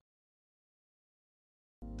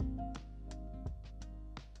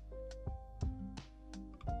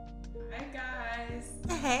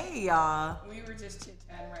Hey, y'all. We were just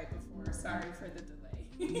chit-chatting right before. Sorry for the delay.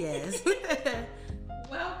 Yes.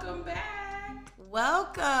 Welcome back.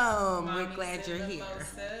 Welcome. Mommy We're glad you're here.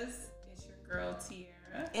 Mimosas. It's your girl,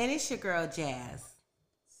 Tiara. And it's your girl, Jazz.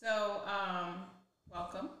 So,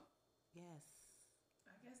 welcome. Yes.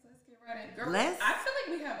 I guess let's get right in. Girl, Let's- I feel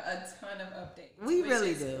like we have a ton of updates. We which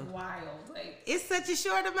really is do. Wild. Like, It's such a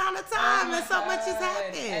short amount of time oh my and so much has God.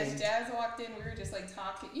 happened. As Jazz walked in, we were just like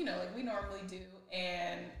talking, like we normally do,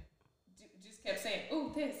 and just kept saying,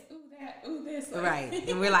 "Ooh, this, ooh, that, ooh, this." Like, Right.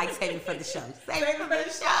 And we're like, save it for the show. Save it for the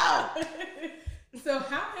show. So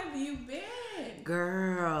how have you been?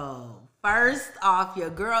 Girl. First off, your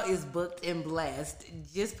girl is booked and blessed.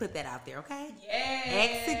 Just put that out there, okay? Yeah.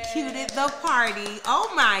 Executed the party.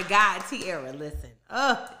 Oh my God, Tiara, listen.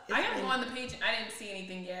 I gotta go on the page. I didn't see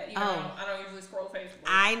anything yet. I don't usually scroll Facebook.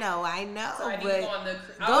 I know. So I need but to go on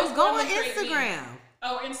the. go on Instagram.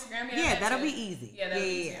 Oh, Instagram. Yeah, that that'll too. be easy. Yeah, that'll be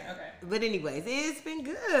easy. Okay. But anyways, it's been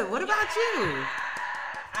good. What about you?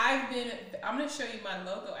 I'm gonna show you my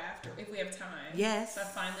logo after if we have time. Yes. So I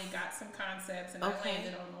finally got some concepts and Okay. I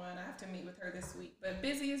landed on one. I have to meet with her this week, but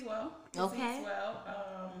busy as well. Okay.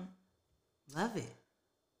 Love it.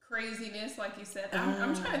 Craziness, like you said.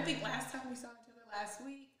 I'm trying to think. Last time we saw each other last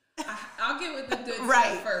week. I'll get with the good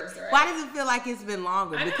Right. stuff first, right? Why does it feel like it's been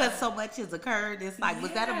longer? I know. Because so much has occurred. It's like,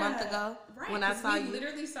 was that a month ago Right, when I 'cause saw we you?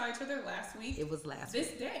 literally saw each other last week. It was last this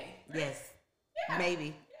week. day. Right? Yes. Yeah.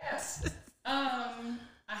 Maybe. Yes.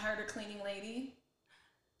 I heard a cleaning lady.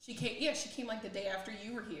 She came like the day after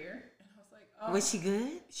you were here, and I was like, oh. Was she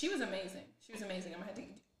good? She was amazing. I'm gonna have to.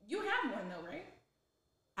 You had one though, right?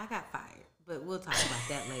 I got fired, but we'll talk about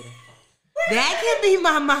that later. That can be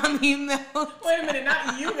my mommy melt. Wait a minute,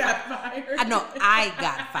 not you got fired. I know I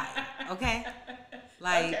got fired. Okay.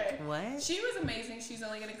 Like Okay. what? She was amazing. She's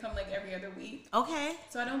only gonna come like every other week. Okay.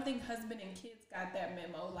 So I don't think husband and kids got that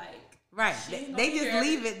memo. Like, Right. she's gonna They be just here.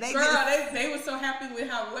 leave it. They Girl, just they were so happy with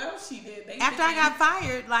how well she did. after I got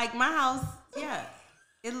fired, like my house, yeah,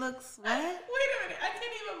 it looks what? Wait a minute, I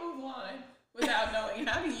can't even move on without knowing.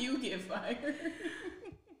 How do you get fired?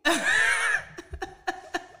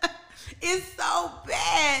 It's so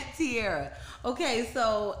bad, Tiara. Okay,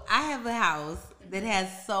 so I have a house that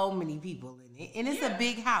has so many people in it, and it's a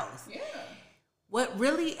big house. Yeah. What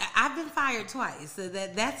really? I've been fired twice, so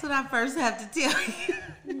that's what I first have to tell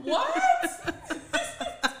you. What?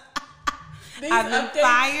 These I've been updates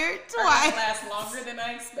fired are twice. gonna last longer than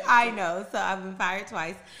I expected. I know, so I've been fired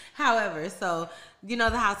twice. However, so the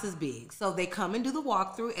house is big, so they come and do the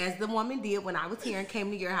walkthrough as the woman did when I was here and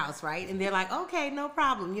came to your house, right? And they're like, okay, no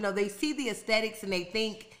problem. They see the aesthetics and they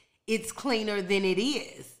think it's cleaner than it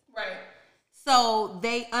is. Right. So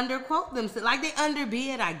they underquote themselves, like they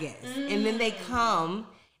underbid, I guess. And then they come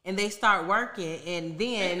and they start working, and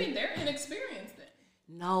then Maybe they're inexperienced then.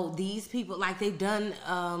 no, these people, like they've done,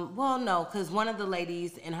 no, because one of the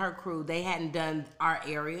ladies and her crew, they hadn't done our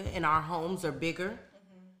area, and our homes are bigger.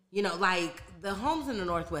 Like the homes in the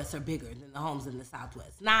Northwest are bigger than the homes in the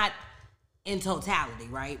Southwest. Not in totality,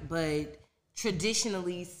 right? But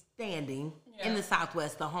traditionally standing in the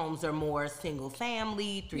Southwest, the homes are more single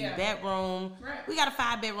family, 3-bedroom. Right. We got a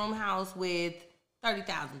 5-bedroom house with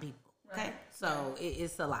 30,000 people. Okay. Right. So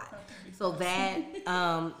it's a lot. So that,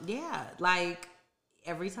 like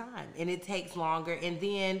every time. And it takes longer. And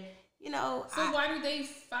then, So why do they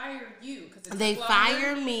fire you? Because they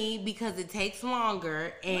fire me because it takes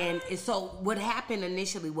longer. And What? so what happened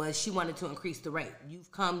initially was she wanted to increase the rate.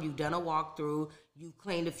 You've come, you've done a walkthrough, you've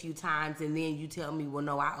cleaned a few times, and then you tell me, well,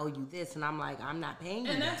 no, I owe you this. And I'm like, I'm not paying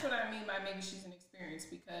you. And that's what I mean by maybe she's inexperienced,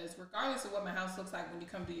 because regardless of what my house looks like when you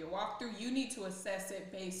come to your walkthrough, you need to assess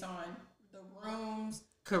it based on the rooms,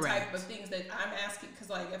 Correct. the type of things that I'm asking. Because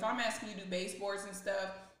like if I'm asking you to do baseboards and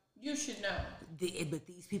stuff, you should know. But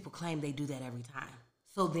these people claim they do that every time.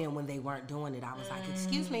 So then when they weren't doing it, I was like,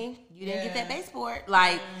 excuse me, you didn't get that baseboard.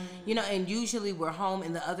 Like, and usually we're home.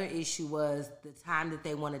 And the other issue was the time that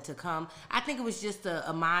they wanted to come. I think it was just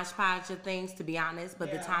a modge podge of things, to be honest.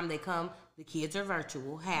 But the time they come, the kids are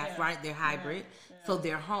virtual, right? They're hybrid. So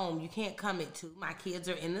they're home. You can't come at 2. My kids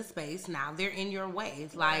are in the space. Now they're in your way.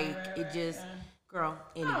 It's like, girl,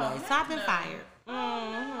 anyway. So I've been fired.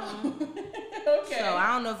 Okay. So I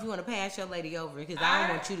don't know if you want to pass your lady over, because I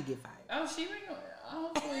don't want you to get fired. Oh, she ain't gonna.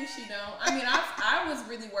 Hopefully she don't. I mean, I was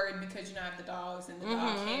really worried because I have the dogs and the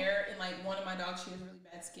dog hair, and like one of my dogs, she has really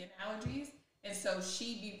bad skin allergies, and so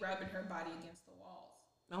she'd be rubbing her body against the walls.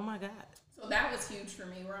 Oh my God. So that was huge for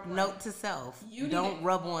me. Where I'm Note like, to self: you don't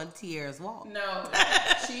rub on Tiara's wall. No,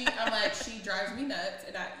 I'm like, she drives me nuts,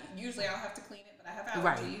 and usually I'll have to clean it, but I have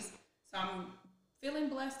allergies, so I'm feeling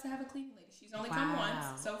blessed to have a cleaning lady. She's only come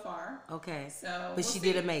once so far. Okay. So, but she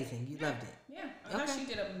did amazing. You loved it. Yeah, I thought she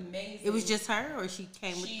did amazing. It was just her, or she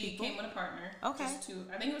came with people? She came with a partner. Okay. Just two.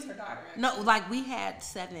 I think it was her daughter. Actually. No, like we had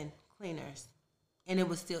 7 cleaners, and it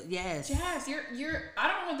was still Jazz, you're. I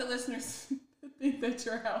don't want the listeners to think that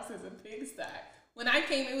your house is a pigsty. When I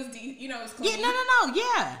came, it was it was clean. Yeah, no,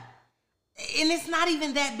 yeah. And it's not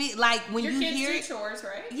even that big. Like when your you kids hear do chores,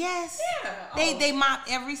 right? Yes. Yeah. They mop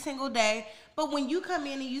every single day. But when you come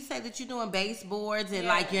in and you say that you're doing baseboards and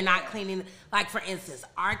like you're not cleaning, like for instance,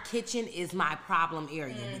 our kitchen is my problem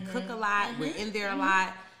area. We cook a lot. We're in there a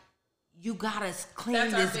lot. You gotta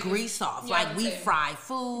clean this grease off. Like we fry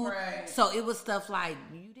food. Right. So it was stuff like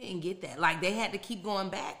you didn't get that. Like they had to keep going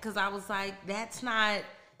back because I was like, that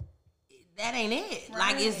ain't it. Right.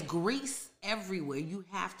 Like it's grease everywhere. You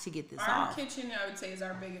have to get this off. Our kitchen, I would say, is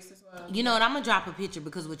our biggest as well. You know what? I'm gonna drop a picture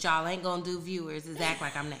because what y'all ain't gonna do, viewers, is act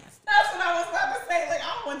like I'm nasty. That's what I was about to say. Like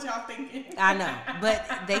I don't want y'all thinking. I know,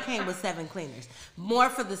 but they came with 7 cleaners, more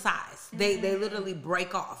for the size. They literally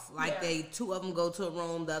break off. Like 2 of them go to a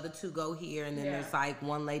room, the other 2 go here, and then there's like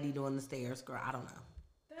one lady doing the stairs. Girl, I don't know.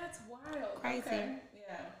 That's wild. Crazy. Okay.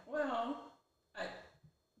 Yeah. Well,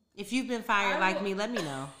 if you've been fired like me, let me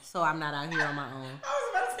know so I'm not out here on my own. I was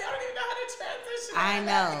about to say I don't even know how to transition. I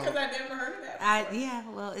know because I never heard of that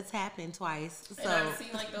before. Well, it's happened twice. So and I've seen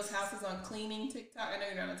like those houses on cleaning TikTok. I know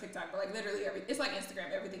you're not on TikTok, but like literally it's like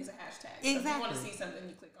Instagram. Everything's a hashtag. So if you want to see something,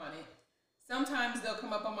 you click on it. Sometimes they'll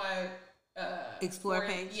come up on my Explore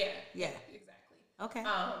page. Yeah, exactly. Okay.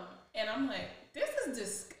 And I'm like, this is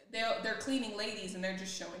just they're cleaning ladies and they're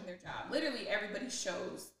just showing their job. Literally, everybody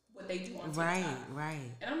shows what they do on TikTok.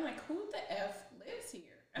 Right. And I'm like, who the F lives here?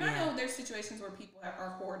 And I know there's situations where people are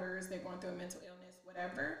hoarders, they're going through a mental illness,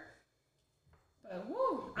 whatever. But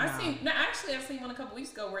I've seen one a couple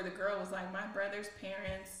weeks ago where the girl was like, my brother's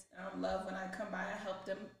parents love when I come by, I help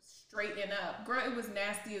them straighten up. Girl, it was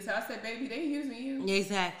nasty as hell. I said, baby, they using you.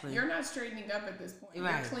 Exactly. You're not straightening up at this point. You're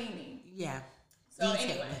cleaning. Yeah. So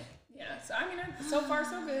anyway, so I mean, so far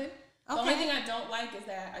so good. The only thing I don't like is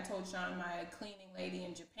that I told Sean my cleaning lady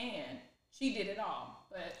in Japan, she did it all.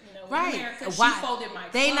 But, in America, she folded my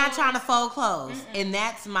clothes. They not trying to fold clothes. And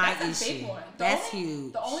that's my issue. That's a big one. That's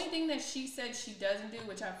huge. The only thing that she said she doesn't do,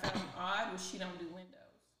 which I found odd, was she don't do windows.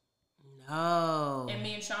 No. And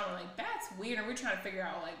me and Sean were like, that's weird. And we're trying to figure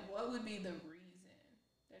out, like, what would be the reason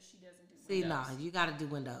that she doesn't do windows? See, no, you got to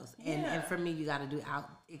do windows. And for me, you got to do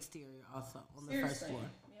exterior also on the first floor.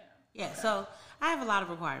 Yeah, okay. So I have a lot of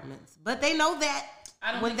requirements. But they know that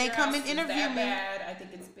when they come and interview me. Bad. I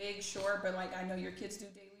think it's big, sure, but like I know your kids do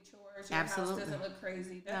daily chores. Your house doesn't look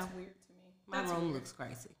crazy. That's weird to me. My room looks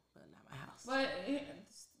crazy, but not my house. But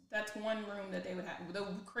that's one room that they would have. The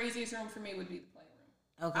craziest room for me would be the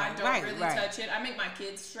playroom. Okay. I don't really touch it. I make my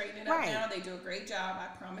kids straighten it up now. They do a great job.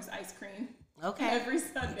 I promise ice cream. Okay. Every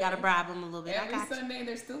Sunday. You gotta bribe them a little bit. Every Sunday,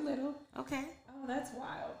 they're still little. Okay. Oh, that's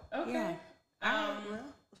wild. Okay. Yeah.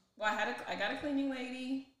 Well, I got a cleaning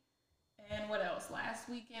lady, and what else? Last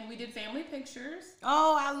weekend we did family pictures.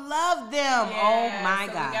 Oh, I love them! Oh my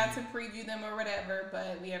God! We got to preview them or whatever,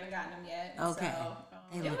 but we haven't gotten them yet. Okay. So,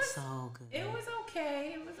 they look so good. It was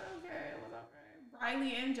okay.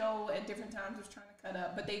 Riley and Joel at different times was trying to cut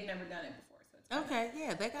up, but they've never done it before. So it's okay.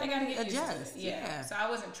 Yeah, they gotta get adjust. Yeah. So I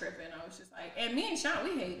wasn't tripping. I was just like, and me and Sean,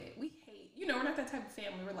 we hate it. We're not that type of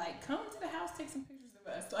family. We're like, come to the house, take some pictures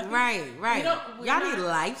of us. Like, right. Y'all need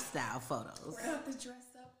lifestyle photos. We're not the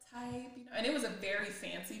dress up type, And it was a very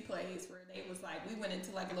fancy place where they was like, we went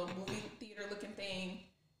into like a little movie theater looking thing.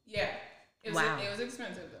 Yeah. It was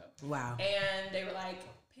expensive though. Wow. And they were like,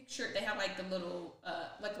 they have like the little,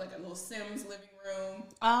 like a little Sims living room.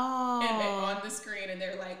 Oh. And then on the screen, and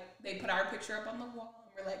they're like, they put our picture up on the wall,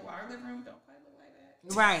 and we're like, well, our living room don't quite look like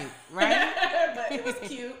that. Right. But it was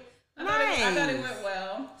cute. I thought it went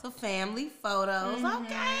well. So family photos,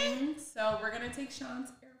 okay. So we're gonna take Sean's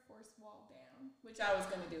Air Force wall down, which I was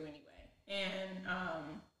gonna do anyway, and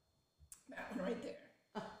that one right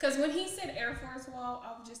there. Because when he said Air Force wall,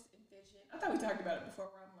 I would just envision. I thought we talked about it before.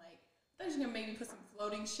 Where I'm like, I thought you were gonna maybe put some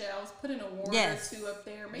floating shelves, put an award or 2 up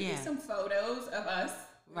there, maybe some photos of us.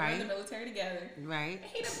 Right. In the military together. Right.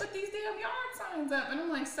 He done put these damn yard signs up, and I'm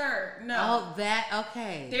like, sir, no. Oh, that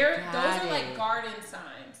okay. Those are like garden signs.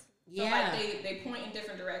 So like they point in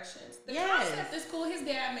different directions. The concept is cool. His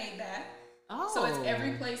dad made that. Oh. So it's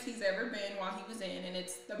every place he's ever been while he was in, and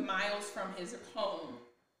it's the miles from his home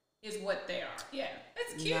is what they are. Yeah,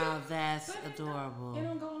 it's cute. Now that's adorable. It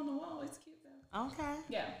don't go on the wall. It's cute though. Okay.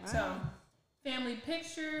 Yeah. So family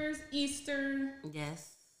pictures, Easter.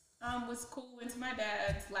 Yes. Was cool. Went to my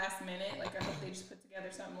dad's last minute. Like I hope they just put together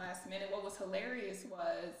something last minute. What was hilarious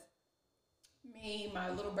was Me, my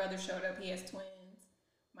little brother showed up. He has twins.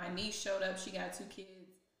 My niece showed up. She got 2 kids.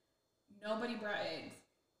 Nobody brought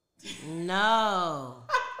eggs. No.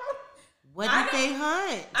 What did they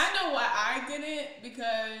hunt? I know why I didn't,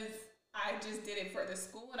 because I just did it for the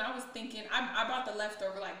school, and I was thinking I bought the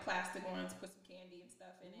leftover like plastic ones, put some candy and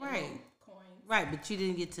stuff in it, right? Coins, right? But you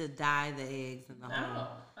didn't get to dye the eggs in the hole.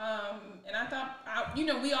 And I thought,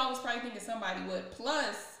 we always probably thinking somebody would.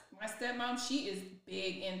 Plus, my stepmom, she is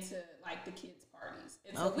big into like the kids' parties,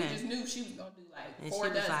 and so we just knew she was gonna do like and 4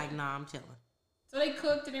 she was dozen. like, "No, I'm chilling." So they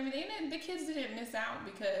cooked and everything, and then the kids didn't miss out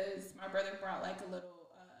because my brother brought like a little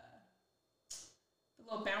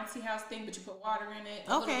bouncy house thing, but you put water in it.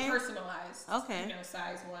 A little personalized,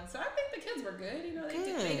 size one. So I think the kids were good. They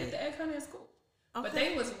did the egg hunt at school. Okay. But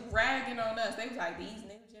they was ragging on us. They was like, these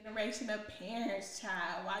new generation of parents,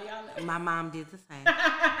 child. Why y'all like My mom did the same.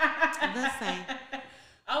 The same.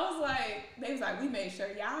 I was like, they was like, we made sure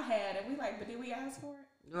y'all had it. We like, but did we ask for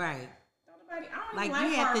it? Right. I don't like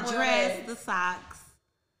you had the dress, the socks.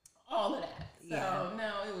 All of that. So,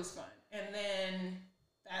 no, it was fun. And then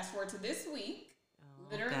fast forward to this week.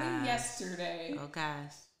 Literally yesterday. Oh,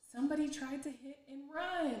 gosh. Somebody tried to hit and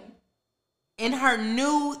run. In her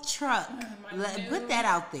new truck. Put that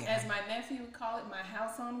out there. As my nephew would call it, my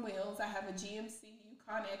house on wheels. I have a GMC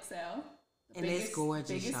Yukon XL. And it's gorgeous,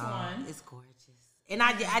 biggest y'all. one. It's gorgeous. And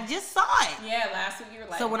I just saw it. Yeah, last week you were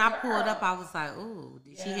like, so when I pulled up, I was like, ooh,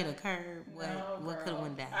 did she hit a curb? No, what could have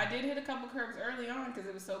went down? I did hit a couple curbs early on because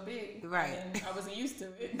it was so big. Right. And I wasn't used to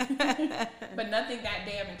it. But nothing that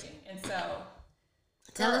damaging. And so...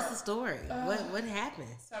 Tell us the story. What happened?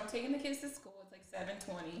 So I'm taking the kids to school. It's like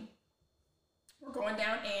 7:20. We're going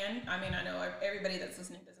down I know everybody that's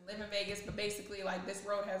listening doesn't live in Vegas, but basically like this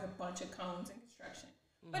road has a bunch of cones and construction.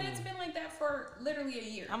 But it's been like that for literally a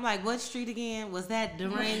year. I'm like, what street again? Was that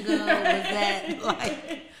Durango? Was that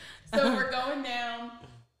like... So we're going down,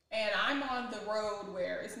 and I'm on the road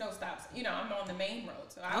where it's no stops. I'm on the main road,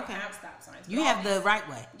 so I don't have stop signs. You have the right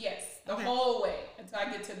way. Yes, the whole way until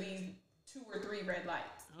I get to these 2 or 3 red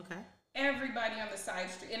lights. Okay. Everybody on the side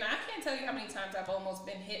street. And I can't tell you how many times I've almost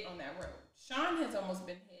been hit on that road. Sean has almost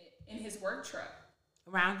been hit in his work truck.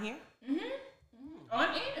 Around here? Mm-hmm. On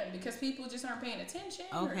end, because people just aren't paying attention.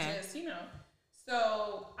 Or just,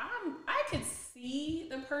 So I could see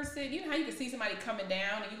the person. You know how you can see somebody coming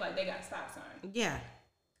down and you like, they got a stop sign. Yeah.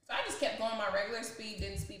 So I just kept going my regular speed,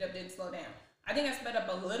 didn't speed up, didn't slow down. I think I sped up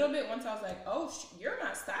a little bit once I was like, oh, you're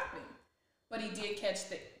not stopping. But he did catch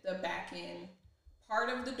the back end part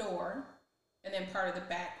of the door and then part of the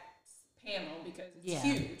back panel because it's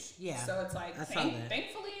huge. Yeah. So it's like,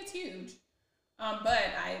 thankfully it's huge. But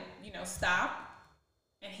I, stopped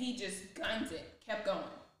and he just guns it, kept going. So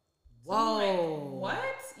whoa. I'm like, what?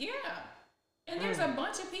 Yeah. And there's a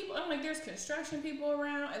bunch of people. I'm like, there's construction people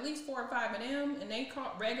around, at least 4 or 5 of them, and they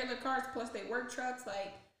caught regular cars plus they work trucks.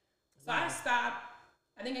 Like, so I stopped.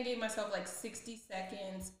 I think I gave myself like 60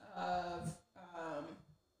 seconds of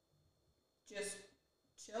just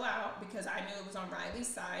chill out because I knew it was on Riley's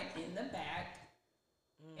side in the back.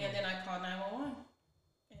 And then I called 911.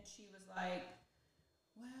 And she was like,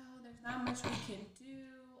 well, there's not much we can do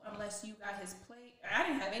unless you got his plate. I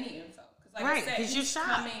didn't have any info. Because like I said, he's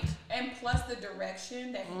coming. And plus the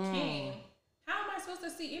direction that he came. How am I supposed to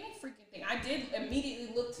see any freaking thing? I did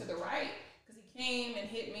immediately look to the right because he came and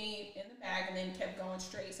hit me in the back and then kept going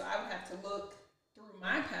straight. So I would have to look through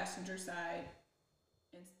my passenger side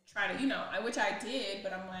and try to, which I did,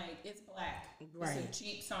 but I'm like, it's black. Right. It's a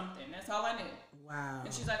Jeep something. That's all I knew. Wow.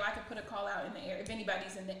 And she's like, I could put a call out in the area. If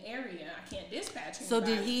anybody's in the area, I can't dispatch anybody. So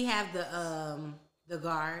did he have the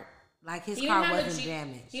guard? Like his car wasn't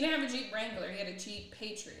damaged? He didn't have a Jeep Wrangler. He had a Jeep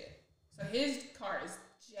Patriot. So his car is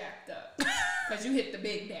jacked up because you hit the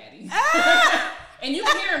big daddy. And you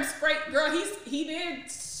can hear him scrape. Girl, he did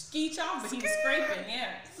skeech off, but he was scraping,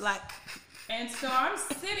 yeah. And so I'm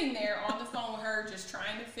sitting there on the phone with her, just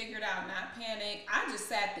trying to figure it out, not panic. I just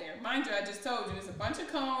sat there. Mind you, I just told you, there's a bunch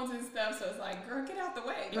of cones and stuff, so it's like, girl, get out the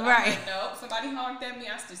way. But right. Like, nope, somebody honked at me.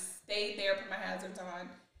 I just stayed there, put my hazards on.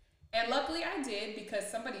 And luckily I did because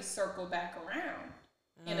somebody circled back around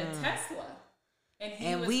in a Tesla.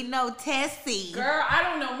 And we know Tessie. Girl, I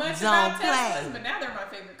don't know much about Teslas, but now they're my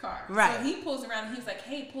favorite car. Right. So he pulls around and he's like,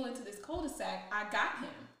 hey, pull into this cul-de-sac. I got him.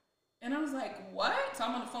 And I was like, what? So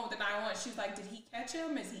I'm on the phone with the 911. She's like, did he catch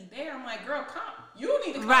him? Is he there? I'm like, girl, you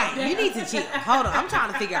need to calm down. You need to chill. Hold on. I'm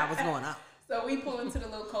trying to figure out what's going on. So we pull into the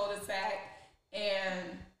little cul-de-sac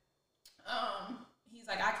and he's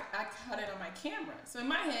like, I caught it on my camera. So in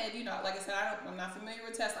my head, you know, like I said, I'm not familiar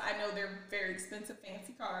with Tesla. I know they're very expensive,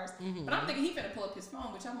 fancy cars. Mm-hmm. But I'm thinking he finna pull up his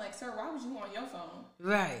phone, which I'm like, sir, why would you want your phone?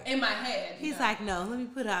 Right. In my head. He's like, no, let me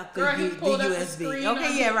put out the, he pulled the up USB. The screen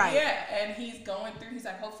okay, yeah, right. Yeah, and he's going through. He's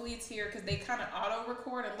like, hopefully it's here, because they kind of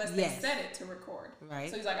auto-record unless they set it to record. Right.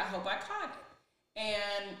 So he's like, I hope I caught it.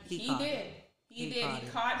 And he did. He did. He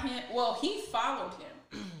caught him. Well, he followed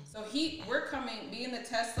him. So we're coming, me and the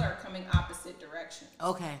Tesla are coming opposite directions.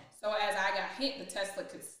 Okay. So as I got hit, the Tesla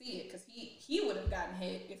could see it, because he would have gotten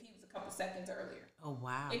hit if he was a couple seconds earlier. Oh,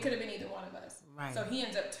 wow. It could have been either one of us. Right. So he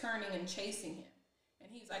ends up turning and chasing him.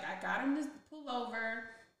 And he's like, I got him to pull over.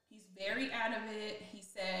 He's very out of it. He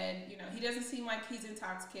said, you know, he doesn't seem like he's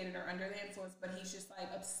intoxicated or under the influence, but he's just like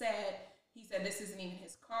upset. He said this isn't even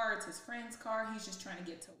his car, it's his friend's car. He's just trying to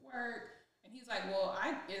get to work. And he's like, well,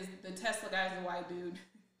 the Tesla guy's a white dude.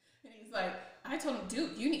 And he's like, I told him,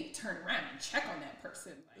 dude, you need to turn around and check on that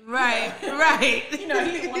person. Like, right, you know, right. You know,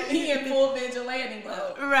 he in full vigilante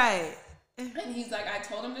mode. Right. And he's like, I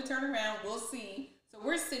told him to turn around. We'll see. So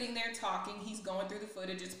we're sitting there talking. He's going through the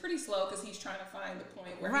footage. It's pretty slow because he's trying to find the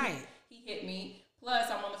point where he hit me. Plus,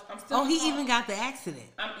 I'm still. Oh, he even got the accident.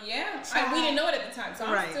 Yeah. We didn't know it at the time. So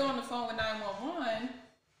I'm still on the phone with 911.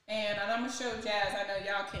 And I'm going to show Jazz. I know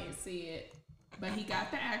y'all can't see it. But he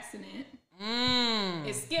got the accident.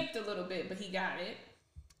 It skipped a little bit, but he got it.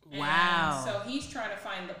 Wow. And so he's trying to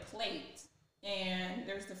find the plate. And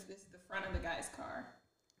this is the front of the guy's car.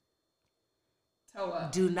 Toe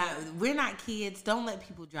up. We're not kids. Don't let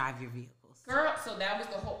people drive your vehicles. Girl, so that was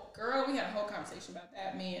we had a whole conversation about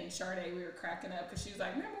that. Me and Sade, we were cracking up because she was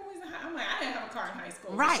like, remember when we was in high? I'm like, I didn't have a car in high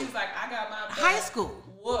school. Right. She was like, I got my high school.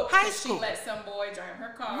 Whooped. High school. She let some boy drive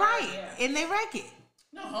her car. Right. Yeah. And they wreck it.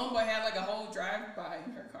 No, homeboy had like a whole drive-by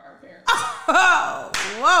in her car, apparently. Oh,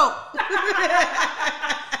 whoa.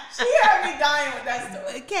 She had me dying with that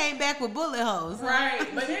story. It came back with bullet holes. Right.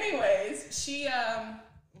 But anyways, the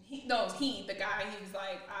guy, he was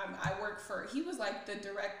like, I work for, he was like the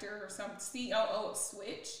director or some COO of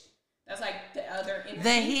Switch. That's like the other entity. The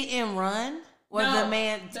hit and run? Or no,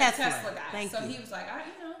 the Tesla guy. Thank you. You. He was like,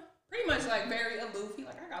 pretty much like very aloof. He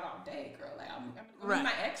like, I got all day, girl. Like, I'm going to meet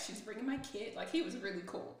my ex. She's bringing my kid. Like, he was really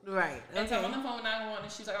cool. Right. And so I'm on the phone with 911,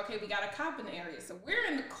 and she's like, okay, we got a cop in the area. So we're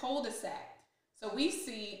in the cul-de-sac. So we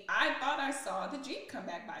see, I thought I saw the Jeep come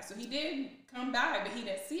back by. So he did come by, but he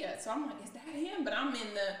didn't see us. So I'm like, is that him? But I'm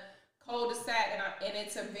in the cul-de-sac, and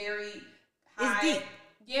it's a very high. It's deep.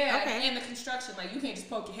 Yeah, and the construction, like, you can't just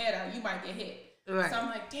poke your head out. You might get hit. Right. So I'm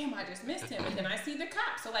like, damn, I just missed him. And then I see the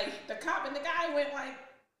cop. So, like, the cop and the guy went, like,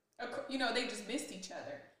 they just missed each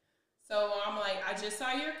other. So I'm like, I just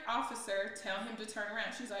saw your officer. Tell him to turn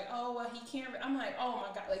around. She's like, oh, well, he can't. I'm like, oh,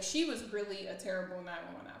 my God. Like, she was really a terrible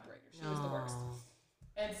 911 operator. She was the worst.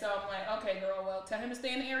 And so I'm like, okay, girl, well, tell him to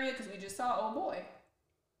stay in the area because we just saw old boy.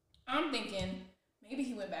 I'm thinking maybe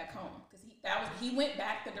he went back home because he went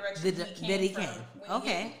back the direction he came from.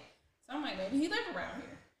 Okay. So I'm like, maybe he lived around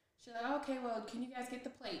here. She's like, okay, well, can you guys get the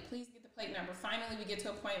plate? Please get the plate number. Finally, we get to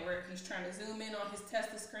a point where he's trying to zoom in on his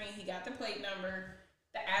Tesla screen. He got the plate number.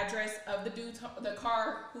 The address of the dude, the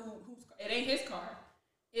car, it ain't his car,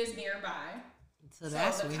 is nearby. So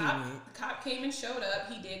that's where he went. The cop came and showed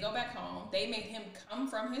up. He did go back home. They made him come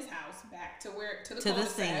from his house back to the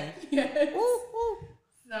cul-de-sac. Yes. Woo, woo.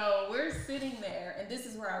 So we're sitting there, and this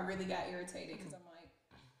is where I really got irritated because I'm like,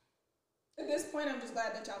 at this point, I'm just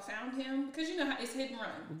glad that y'all found him because you know how it's hit and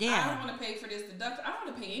run. Yeah. I don't want to pay for this deduction. I don't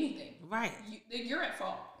want to pay anything. Right. You're at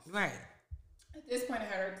fault. Right. At this point, I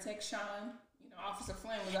had to text Sean. Officer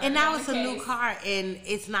Flynn was and now it's a new car and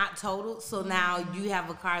it's not totaled, so now you have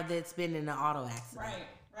a car that's been in an auto accident.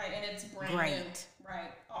 Right, and it's brand new.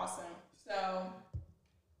 Right, awesome. So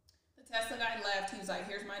the Tesla guy left. He was like,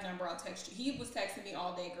 "Here's my number. I'll text you." He was texting me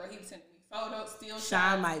all day, girl. He was sending me photos, still shots.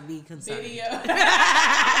 Sean might be concerned. Video. He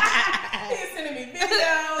was sending me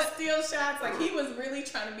videos, still shots. Like he was really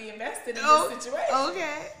trying to be invested in this situation.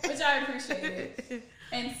 Okay, which I appreciated.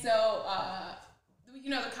 And so.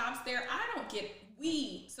 The cops there, I don't get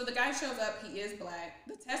so the guy shows up, he is black.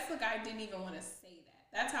 The Tesla guy didn't even want to say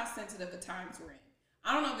that. That's how sensitive the times we're in.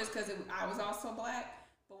 I don't know if it's because I was also black,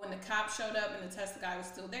 but when the cop showed up and the Tesla guy was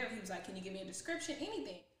still there, he was like, can you give me a description?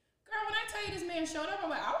 Anything. Girl, when I tell you this man showed up, I'm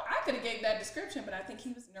like, I could have gave that description, but I think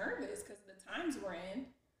he was nervous because of the times we're in.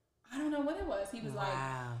 I don't know what it was. He was like,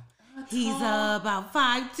 he's about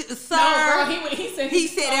 5'2", sir. No, girl, he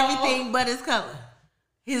said everything but his color.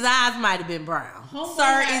 His eyes might have been brown. Homeboy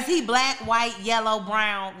Sir, is he black, white, yellow,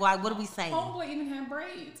 brown? Like, what are we saying? Homeboy even had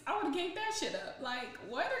braids. I would have gave that shit up. Like,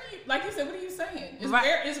 what are you, like you said, what are you saying?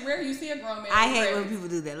 It's rare you see a grown man I hate when people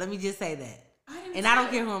do that. Let me just say that. I didn't and I don't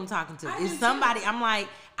care who I'm talking to. It's somebody. I'm like,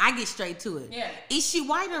 I get straight to it. Yeah. Is she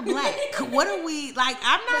white or black? What are we like?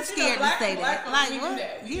 I'm not scared to say black that. Like we what? Do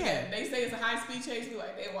that. We do that. They say it's a high speed chase. We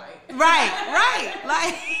like they white. Right.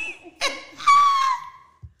 Like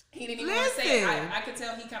he didn't even want to say it. I could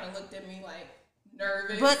tell he kind of looked at me like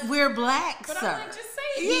nervous. But we're black, but sir. I'm like, just say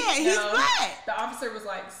it. Yeah, he's black. The officer was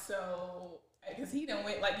like, so, because he done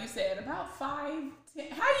went, like you said, about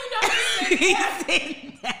 5'10". How you know he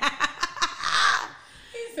said that?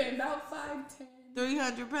 He said about 5'10".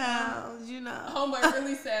 300 pounds, you know. Homeboy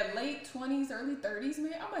really said late 20s, early 30s,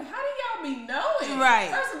 man. I'm like, how do y'all be knowing?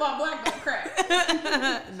 Right. First of all, black don't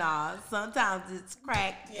crack. Nah, sometimes it's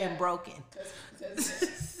cracked and broken.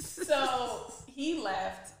 So he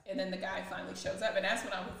left, and then the guy finally shows up, and that's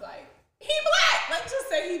when I was like, he black. Like, just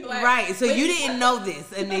say he black. Right. So you didn't know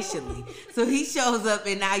this initially. So he shows up,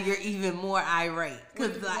 and now you're even more irate.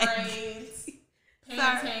 With braids,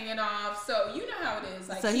 pants hanging off. So you know how it is.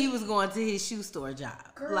 Like, so he was going to his shoe store job.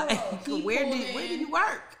 Girl, like, where did you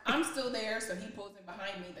work? I'm still there, so he pulls in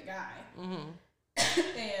behind me, the guy. Mm-hmm.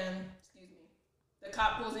 And, excuse me, the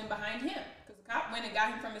cop pulls in behind him. Because the cop went and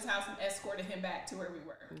got him from his house and escorted him back to where we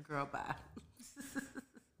were. Girl, bye.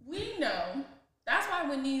 We know. That's why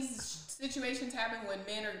when these situations happen,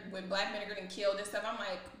 when black men are getting killed and stuff, I'm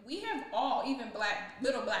like, we have all, even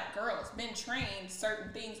little black girls, been trained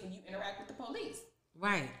certain things when you interact with the police.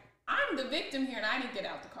 Right. I'm the victim here, and I didn't get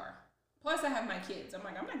out the car. Plus, I have my kids. I'm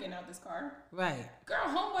like, I'm not getting out this car. Right. Girl,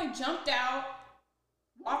 homeboy jumped out,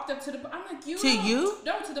 walked up to the. I'm like, you?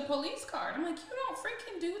 No, to the police car. And I'm like, you don't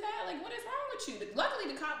freaking do that. Like, what is wrong with you?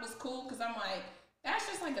 Luckily, the cop was cool because I'm like, that's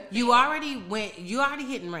just like a thing. You already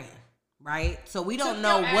hit and ran. Right, so we don't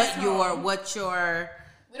know what your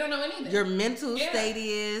we don't know anything. Your mental state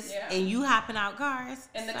is, and you hopping out cars.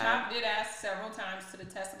 And the cop did ask several times to the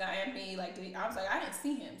Tesla guy and me, like, I was like, I didn't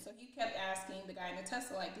see him, so he kept asking the guy in the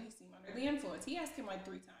Tesla, like, did he seem under the influence? He asked him like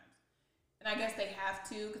 3 times, and I guess they have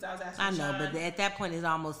to because I was asking. I know, Sean, but at that point, it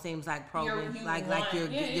almost seems like program, like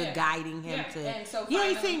you're guiding him to. And so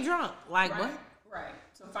finally, he seemed drunk. Like what? Right.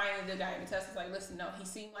 So finally, the guy in the Tesla's like, listen, no, he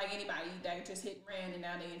seemed like anybody that just hit and ran, and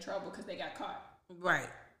now they in trouble because they got caught. Right.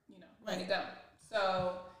 You know, ready to go.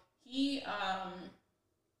 So he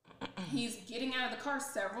he's getting out of the car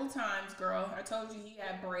several times, girl. I told you he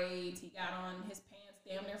had braids. He got on his pants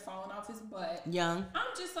damn near falling off his butt. Young.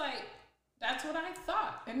 I'm just like, that's what I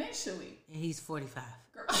thought initially. And he's 45.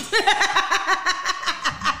 Girl.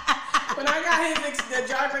 When I got the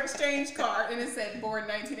driver exchange card and it said born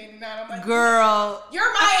 1989, I'm like, girl,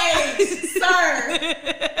 you're my age, sir.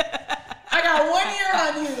 I got 1 year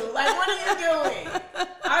on you. Like, what are you doing?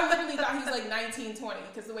 I literally thought he was like 19, 20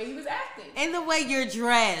 because the way he was acting. And the way you're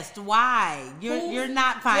dressed. Why? You're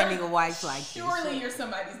not finding a wife like this. Surely you're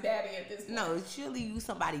somebody's daddy at this point. No, surely you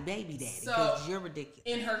somebody's baby daddy because you're ridiculous.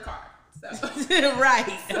 In her car. So.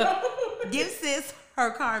 Right. So, give sis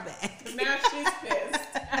her car back. Now she's pissed.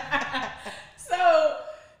 So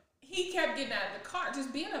he kept getting out of the car,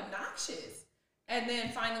 just being obnoxious. And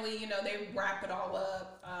then finally, you know, they wrap it all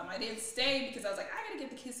up. I didn't stay because I was like, I got to get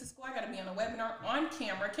the kids to school. I got to be on a webinar on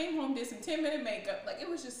camera. Came home, did some 10-minute makeup. Like, it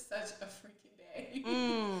was just such a freaking day.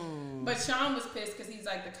 But Sean was pissed because he's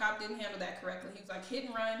like, the cop didn't handle that correctly. He was like, hit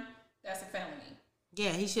and run, that's a felony.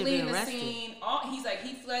 Yeah, he should have been arrested. Scene, he's like,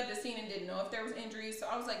 he fled the scene and didn't know if there was injuries. So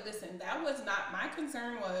I was like, listen, that was not, my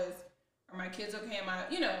concern was, are my kids okay? Am I,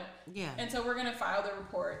 you know? Yeah. And so we're going to file the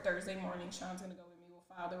report Thursday morning. Sean's going to go with me. We'll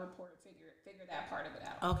file the report, figure that part of it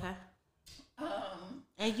out. Okay.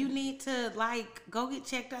 And you need to, like, go get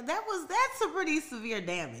checked out. That's a pretty severe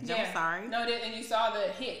damage. Yeah. I'm sorry. No, and you saw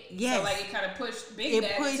the hit. Yes. So, like, it kind of pushed Big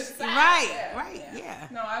Daddy to the side. Right, yeah.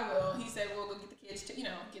 No, I will. He said, we'll go get the kids, get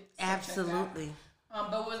the absolutely.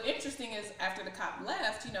 But what's interesting is after the cop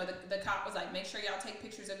left, you know, the cop was like, make sure y'all take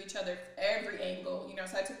pictures of each other every angle. You know,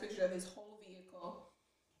 so I took pictures of his whole vehicle.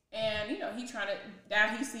 And, you know, now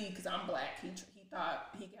he see, because I'm black, he thought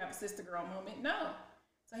he could have a sister girl moment. No.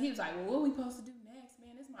 So he was like, well, what are we supposed to do next,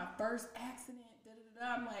 man? This is my first accident.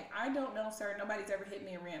 I'm like, I don't know, sir. Nobody's ever hit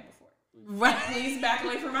me and ran before. Right. And please back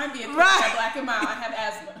away from my vehicle. Right. I'm black and mild. I have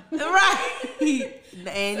asthma. Right.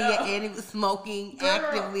 And he was smoking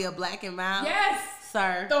actively a black and mild. Yes.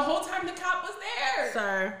 Sir. The whole time the cop was there.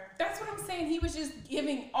 Sir. That's what I'm saying. He was just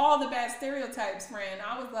giving all the bad stereotypes, friend.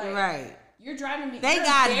 I was like, right. You're driving me. Thank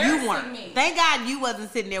God you weren't. Thank God you wasn't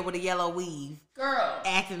sitting there with a yellow weave. Girl.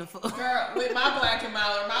 Acting a fool. Girl, with my black and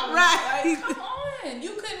mild or my right. Like, come on.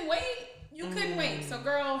 You couldn't wait. You couldn't wait. So,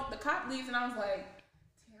 girl, the cop leaves and I was like,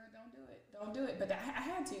 Tara, don't do it. Don't do it. But I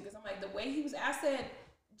had to because I'm like, the way he was, I said,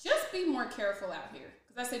 just be more careful out here.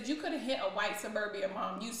 Because I said, you could have hit a white suburbia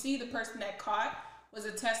mom. You see the person that caught was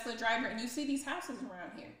a Tesla driver, and you see these houses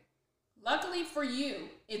around here. Luckily for you,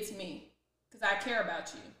 it's me, because I care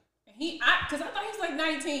about you. Because I thought he was like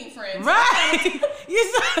 19, friends. Right.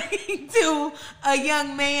 You're talking to a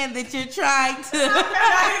young man that you're trying to. His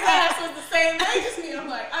ass was the same age as me. I'm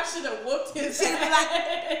like, I should have whooped his ass.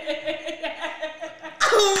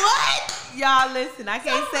 What? Y'all listen, I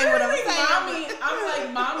can't say what I'm saying. I'm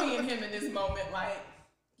like mommy and him in this moment. Like,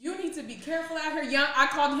 you need to be careful out here. I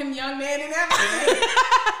called him young man and everything.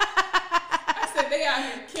 I said, they out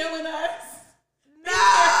here killing us.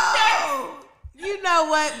 No. You know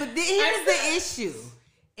what? But here's the issue.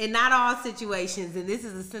 In not all situations, and this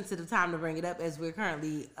is a sensitive time to bring it up as we're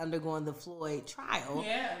currently undergoing the Floyd trial.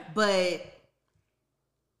 Yeah. But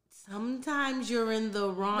sometimes you're in the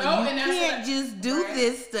wrong. No, you can't just do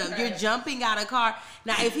this stuff. Right. You're jumping out of car.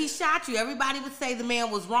 Now, if he shot you, everybody would say the man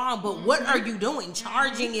was wrong. But what are you doing?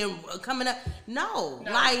 Charging and coming up? No.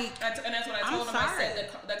 Like, that's what I told him. I said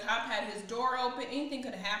the cop had his door open. Anything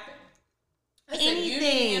could have happened. I said,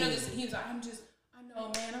 anything. You know this. He was like, I know,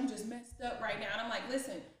 man, I'm just messed up right now. And I'm like,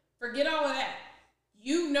 listen, forget all of that.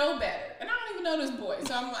 You know better. And I don't even know this boy.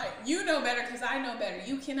 So I'm like, you know better because I know better.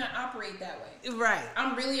 You cannot operate that way. Right.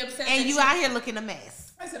 I'm really upset. And you out here looking a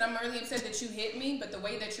mess. I said, I'm really upset that you hit me, but the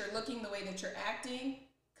way that you're looking, the way that you're acting,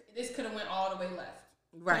 this could have went all the way left.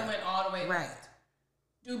 Right. Could have went all the way right. left.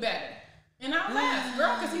 Do better. And I laughed,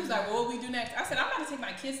 girl, because he was like, well, what we do next? I said, I'm about to take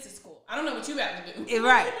my kids to school. I don't know what you have to do.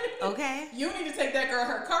 Right. Okay. You need to take that girl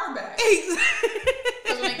her car back.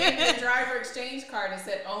 Because when they gave me the driver exchange card, it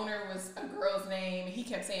said owner was a girl's name. He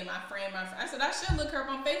kept saying my friend. I said, I should look her up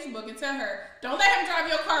on Facebook and tell her, don't let him drive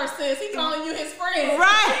your car, sis. He's calling you his friend.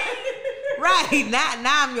 Right. Right. Now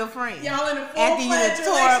I'm your friend. Y'all in a full after you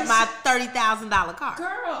tore up my $30,000 car. Girl,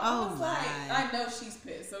 I was like, I know she's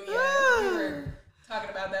pissed. So yeah, we were talking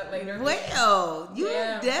about that later. Well, you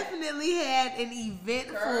definitely had an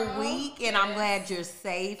eventful week, and I'm glad you're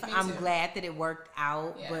safe. I'm glad that it worked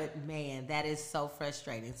out, but man, that is so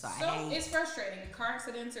frustrating. So it's frustrating. Car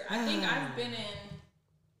accidents are. I think I've been in.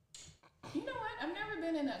 You know what? I've never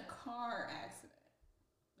been in a car accident.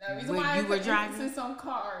 The reason why I put emphasis on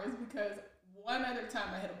car is because one other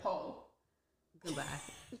time I hit a pole. Goodbye.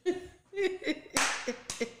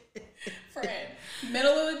 Friend,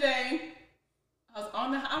 middle of the day. I was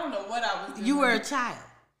on I don't know what I was doing. You were a child.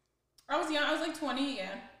 I was young. I was like 20, yeah.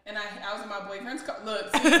 And I was in my boyfriend's car.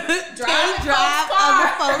 Look, drive other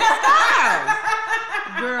folks' cars.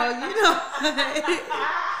 Girl, you know.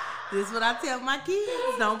 This is what I tell my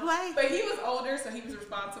kids. Don't play. But he was older, so he was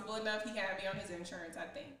responsible enough. He had me on his insurance, I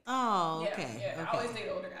think. Oh, okay. Yeah. Okay. I always date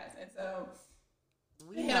older guys. And so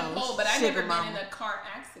we hit a pole, but I've never been in a car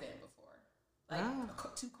accident before. Like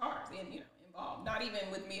two cars and involved. Not even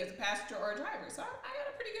with me as a passenger or a driver. So I got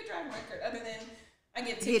a pretty good driving record. Other than I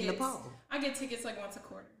get tickets. Hitting the pole. I get tickets like once a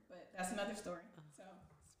quarter, but that's another story. So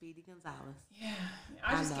Speedy Gonzalez. Yeah.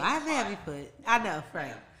 I know. I have a heavy foot. I know,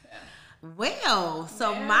 Frank. Yeah. Well,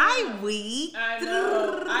 so my week. I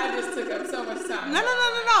know. I just took up so much time.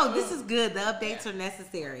 No. This is good. The updates are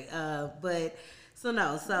necessary. So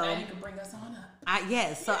now you can bring us on up.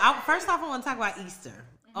 Yes. So first off, I want to talk about Easter.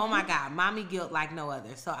 Oh my God, mommy guilt like no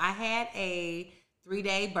other. So I had a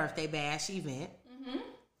 3-day birthday bash event,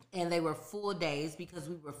 and they were full days because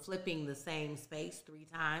we were flipping the same space 3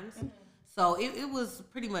 times. So it was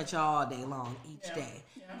pretty much all day long each day.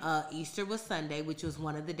 Yeah. Easter was Sunday, which was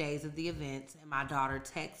one of the days of the events, and my daughter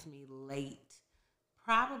texted me late,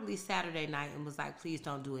 probably Saturday night, and was like, please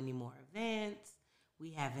don't do any more events.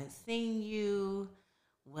 We haven't seen you.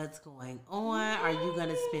 What's going on? Are you going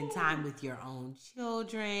to spend time with your own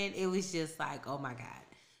children? It was just like, oh my God.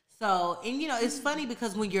 So, and it's funny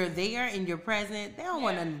because when you're there and you're present, they don't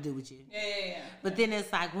want nothing to do with you. Yeah. But then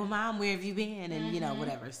it's like, well, Mom, where have you been? And,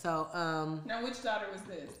 whatever. So, now, which daughter was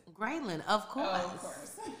this? Graylin, of course. Oh, of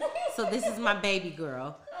course. So this is my baby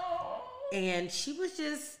girl. Oh. And she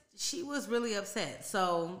was really upset.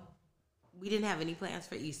 So we didn't have any plans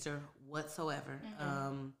for Easter whatsoever.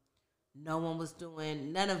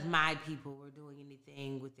 None of my people were doing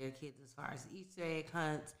anything with their kids as far as Easter egg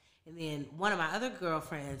hunts. And then one of my other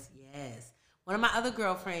girlfriends,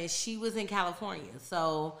 she was in California.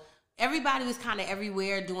 So everybody was kind of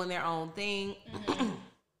everywhere doing their own thing.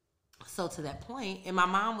 So to that point, and my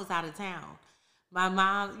mom was out of town. My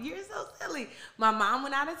mom, you're so silly. My mom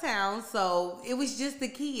went out of town, so it was just the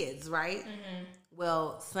kids, right?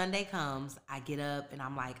 Well, Sunday comes, I get up, and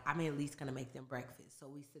I'm like, I'm at least going to make them breakfast. So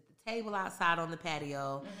we sit the table outside on the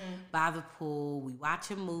patio, by the pool. We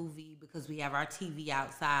watch a movie because we have our TV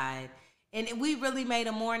outside. And we really made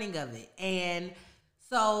a morning of it. And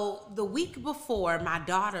So the week before, my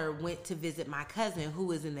daughter went to visit my cousin who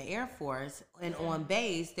was in the Air Force, and on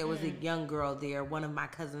base there was a young girl there, one of my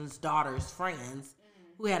cousin's daughter's friends,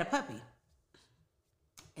 who had a puppy.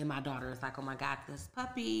 And my daughter is like, "Oh my God, this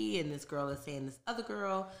puppy!" And this girl is saying this other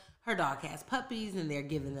girl, her dog has puppies, and they're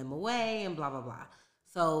giving them away, and blah blah blah.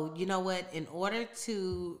 So you know what? In order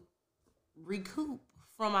to recoup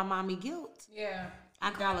from my mommy guilt,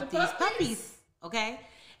 I call up these puppies, okay?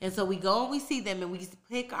 And so we go and we see them and we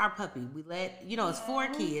pick our puppy. We let, it's 4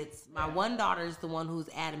 kids. My one daughter is the one who's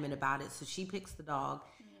adamant about it. So she picks the dog.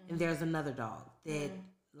 And there's another dog that,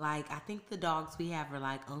 I think the dogs we have are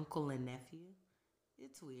like uncle and nephew.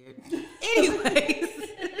 It's weird. Anyways.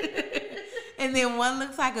 And then one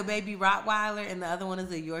looks like a baby Rottweiler and the other one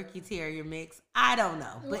is a Yorkie Terrier mix. I don't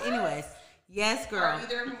know. But anyways. Yes, girl. Are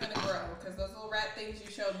either of them going to grow? Because those little rat things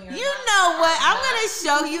you showed me are You know what? I'm going to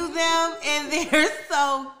show you them, and they're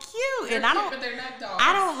so cute. They're and I cute, don't, but they're not dogs.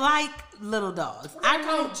 I don't like little dogs. I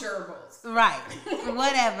call them gerbils. Right.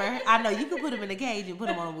 Whatever. I know. You can put them in a cage and put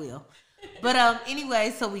them on a wheel. But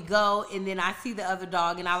anyway, so we go, and then I see the other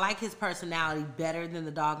dog, and I like his personality better than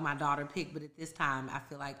the dog my daughter picked. But at this time, I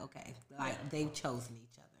feel like, okay, they've chosen each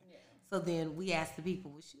other. So then we asked the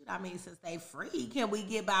people, well, shoot, I mean, since they free, can we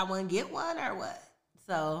get buy one, get one, or what?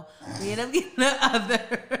 So we end up getting the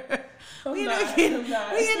other. We end up getting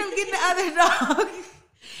the other dog.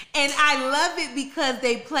 And I love it because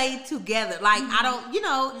they play together. Like, I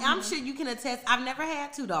don't, I'm sure you can attest, I've never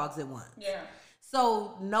had 2 dogs at once. Yeah.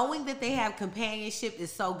 So knowing that they have companionship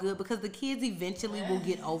is so good because the kids eventually will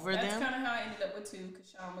get over them. That's kind of how I ended up with 2 because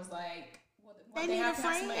Sean was like, they need a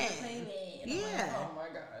friend. Yeah. Oh my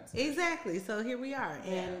God. Exactly. So here we are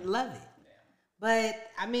and love it. Yeah. But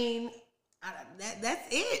I mean, that's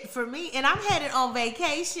it for me. And I'm headed on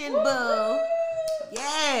vacation, boo.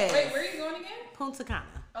 Yes. Wait, where are you going again? Punta Cana.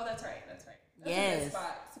 Oh, that's right. That's a good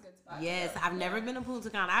spot. It's a good spot. Yes, I've never been to Punta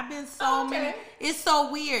Cana. I've been so many. It's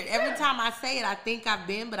so weird. Every time I say it, I think I've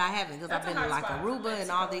been, but I haven't because I've been to like Aruba and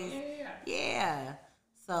all these. Yeah.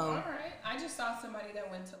 So. All right. I just saw somebody that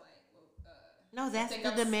went to no, that's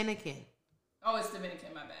the Dominican. Oh, it's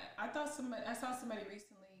Dominican. My bad. I saw somebody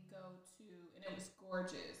recently go to, and it was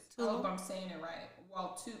gorgeous. I hope I'm saying it right.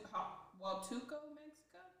 Huatuco,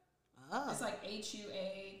 Mexico. Oh, it's like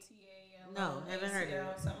Huatal. No, haven't heard of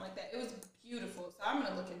it. Something like that. It was beautiful. So I'm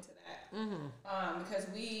gonna look into that. Because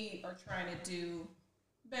we are trying to do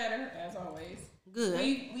better as always. Good.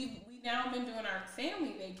 We now been doing our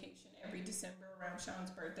family vacation every December around Sean's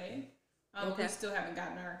birthday. We still haven't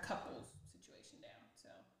gotten our couples situation down. So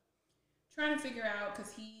trying to figure out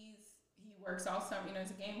because he works all summer. He's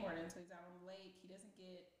a game warden, so he's out on the lake. He doesn't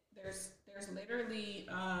get there's literally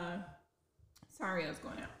sorry, I was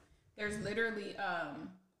going out. There's literally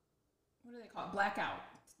what do they call it? Blackout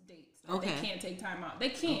dates. They can't take time out. They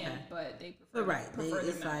can, but they prefer.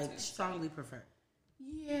 It's like strongly preferred.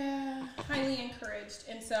 Yeah, highly encouraged,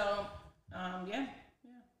 and so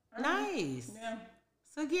nice. Yeah.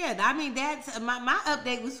 So yeah, I mean that's my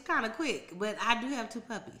update was kind of quick, but I do have 2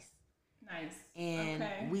 puppies. Nice.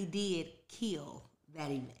 And we did kill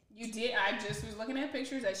that event. You did. I just was looking at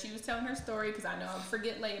pictures as she was telling her story because I know I'll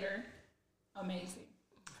forget later. Amazing.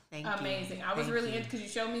 Thank you. Amazing. I was really into because you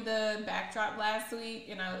showed me the backdrop last week,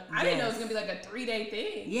 and I didn't know it was gonna be like a 3-day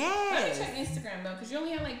thing. Yes. Let me check Instagram though, because you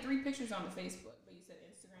only had like 3 pictures on the Facebook, but you said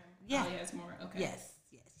Instagram probably has more. Okay. Yes.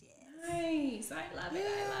 Nice. I love it.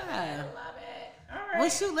 I love it. All right. Well,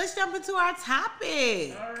 shoot, let's jump into our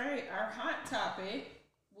topic. All right. Our hot topic.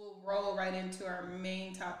 We'll roll right into our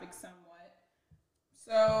main topic somewhat.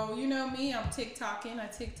 So, you know me, I'm TikToking. I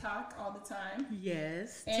TikTok all the time.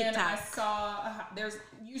 Yes. And TikTok. I saw, there's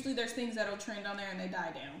things that'll trend on there and they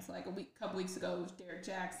die down. So, like couple weeks ago, it was Derek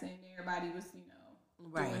Jackson. Everybody was,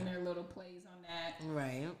 doing their little plays on that.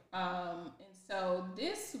 Right. And so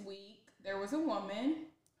this week, there was a woman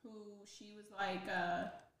who she was like,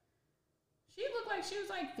 she looked like she was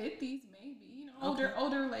like 50s maybe,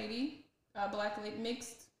 older lady, black lady,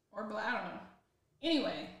 mixed or black, I don't know.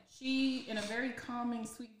 Anyway, she, in a very calming,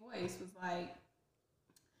 sweet voice, was like,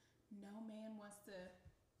 no man wants to,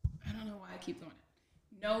 I don't know why I keep going.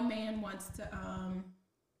 No man wants to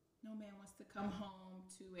come home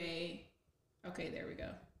to a, okay, there we go.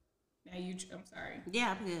 Now I'm sorry.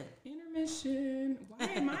 Yeah, I'm good. Intermission. Why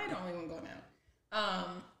am I the only one going out?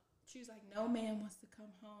 She was like, no man wants to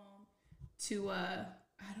come home to, I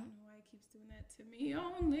don't know why he keeps doing that to me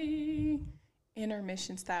only.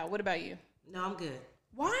 Intermission style. What about you? No, I'm good.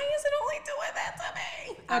 Why is it only doing that to me?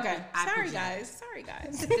 Okay. Sorry,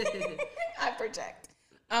 guys. I project.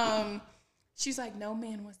 She's like, no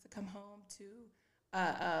man wants to come home to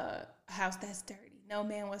a house that's dirty. no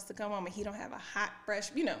man wants to come home and he don't have a hot,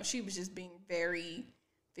 fresh, she was just being very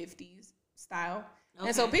 50s style. Okay.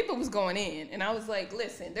 And so people was going in, and I was like,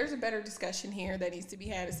 listen, there's a better discussion here that needs to be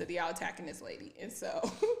had instead of y'all attacking this lady. And so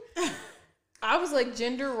I was like,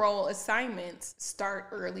 gender role assignments start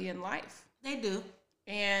early in life. They do.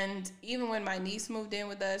 And even when my niece moved in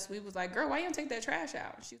with us, we was like, girl, why you don't take that trash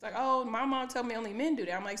out? She's like, oh, my mom told me only men do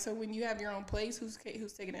that. I'm like, so when you have your own place, who's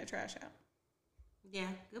taking that trash out? Yeah,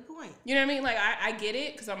 good point. You know what I mean? Like, I get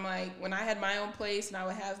it, because I'm like, when I had my own place and I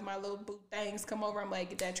would have my little boot things come over, I'm like,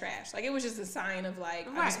 get that trash. Like, it was just a sign of, like,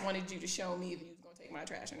 right. I just wanted you to show me if you was going to take my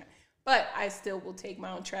trash or not. But I still will take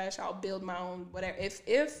my own trash. I'll build my own whatever. If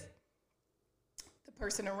the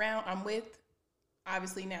person around I'm with,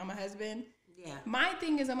 obviously now my husband, yeah. My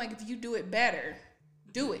thing is, I'm like, if you do it better,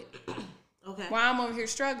 do it. Okay. While I'm over here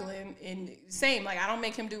struggling, and same, like, I don't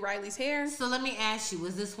make him do Riley's hair. So let me ask you,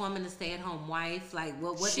 was this woman a stay-at-home wife? Like,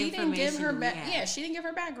 what she information didn't give her Yeah, she didn't give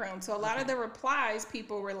her background. So a lot of the replies,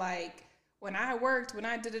 people were like, when I worked, when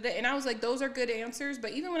I did it, and I was like, those are good answers.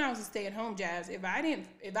 But even when I was a stay-at-home, Jazz, if I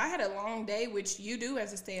had a long day, which you do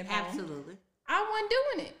as a stay-at-home, absolutely, I wasn't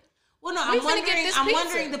doing it. Well, no, I'm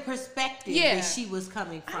wondering the perspective that she was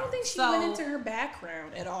coming from. I don't think she went into her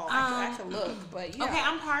background at all. I could look, but yeah. Okay,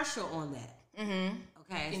 I'm partial on that. Mm-hmm.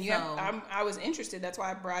 Okay, and I was interested. That's why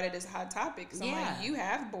I brought it as a hot topic. Because I'm like, you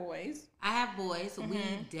have boys. I have boys. Mm-hmm. We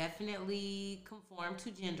definitely conform to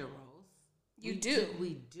gender roles. We do.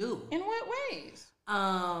 We do. In what ways?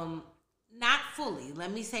 Not fully.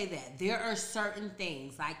 Let me say that. There are certain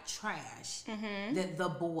things like trash that the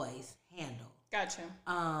boys handle. Gotcha.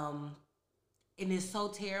 And it's so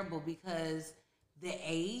terrible because the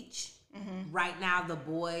age right now, the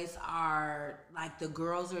boys are like, the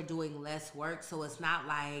girls are doing less work, so it's not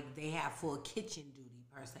like they have full kitchen duty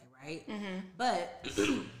per se, right? Mm-hmm. But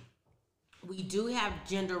we do have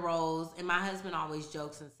gender roles, and my husband always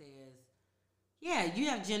jokes and says, "Yeah, you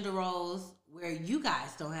have gender roles where you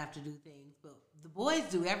guys don't have to do things, but the boys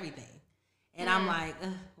do everything." And I'm like,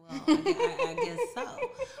 well, I guess so.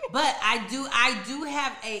 But I do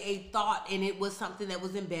have a thought, and it was something that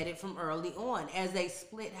was embedded from early on. As a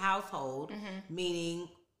split household, meaning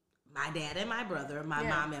my dad and my brother, my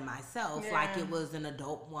mom and myself, like it was an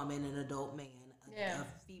adult woman, an adult man, a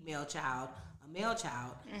female child, a male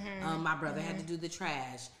child. My brother had to do the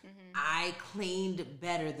trash. I cleaned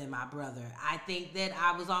better than my brother. I think that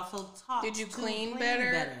I was also taught Did you to clean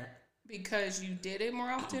better? Because you did it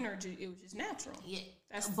more often, or it was just natural? Yeah,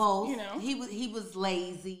 that's both. He was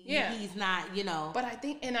lazy. Yeah, he's not. But I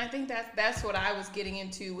think that's what I was getting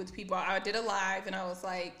into with people. I did a live, and I was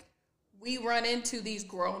like, we run into these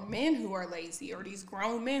grown men who are lazy, or these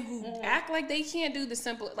grown men who act like they can't do the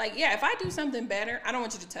simple. Like, yeah, if I do something better, I don't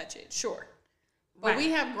want you to touch it. Sure, but we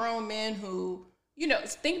have grown men who.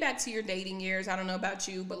 Think back to your dating years. I don't know about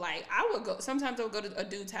you, but like sometimes I would go to a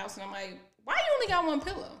dude's house, and I'm like, why you only got one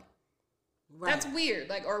pillow? Right. That's weird.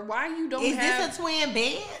 Like, or why you don't Is this a twin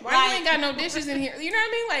bed? Why you ain't got no dishes in here? You know what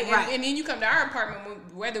I mean? Like, and then you come to our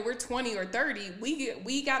apartment, whether we're 20 or 30,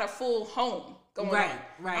 we got a full home going on.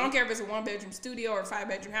 Right. I don't care if it's a 1-bedroom studio or a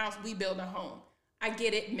 5-bedroom house. We build a home. I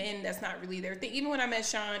get it. Men, that's not really their thing. Even when I met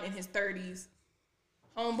Sean in his 30s,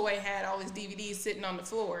 homeboy had all his DVDs sitting on the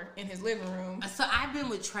floor in his living room. So I've been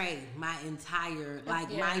with Trey my entire,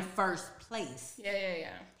 my first place. Yeah.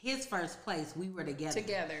 His first place, we were together.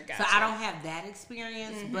 Gotcha. So I don't have that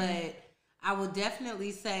experience, but I would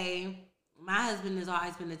definitely say my husband has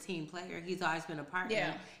always been a team player. He's always been a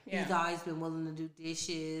partner. Yeah. He's always been willing to do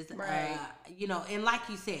dishes. Right. And like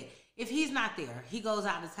you said, if he's not there, he goes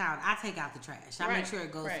out of town, I take out the trash. I make sure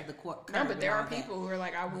it goes to the court. No, but there are people who are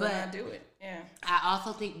like, I will not do it. Yeah. I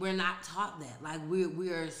also think we're not taught that. Like, we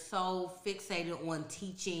are so fixated on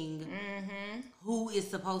teaching who is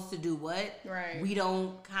supposed to do what. Right. We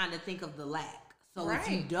don't kind of think of the lack. So if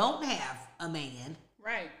you don't have a man,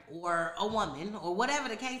 or a woman, or whatever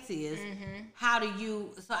the case is, how do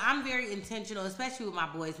you? So I'm very intentional, especially with my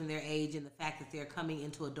boys and their age, and the fact that they're coming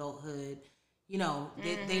into adulthood. They know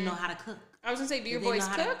how to cook. I was gonna say, do your boys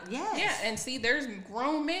cook? Yes. Yeah, and see, there's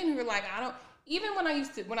grown men who are like, I don't. Even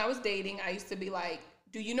when I was dating, I used to be like,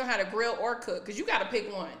 do you know how to grill or cook? Because you got to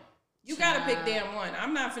pick one. You got to pick damn one.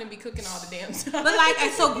 I'm not finna be cooking all the damn time.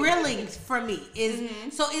 But so grilling for me is,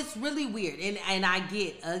 so it's really weird. And I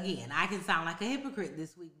get, again, I can sound like a hypocrite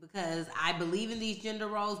this week because I believe in these gender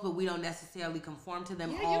roles, but we don't necessarily conform to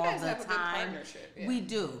them all the time. A good partnership. Yeah. We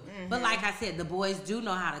do. But like I said, the boys do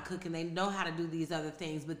know how to cook and they know how to do these other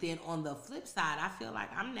things. But then on the flip side, I feel like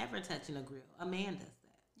I'm never touching a grill. A man does that.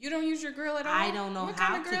 You don't use your grill at all? I don't know what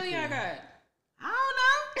how kind of grill y'all got? I don't know.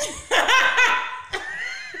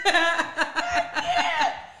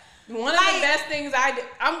 One of the best things I did.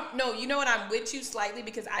 You know what? I'm with you slightly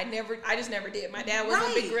because I just never did. My dad was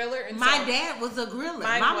a big griller. And my dad was a griller.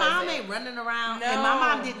 My mom ain't running around, and my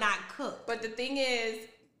mom did not cook. But the thing is,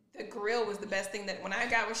 the grill was the best thing that when I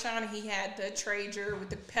got with Sean, he had the Traeger with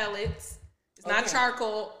the pellets. It's not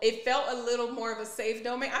charcoal. It felt a little more of a safe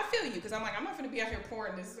domain. I feel you because I'm like, I'm not going to be out here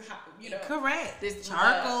pouring this, Correct. This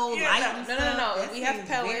charcoal, light. No. We have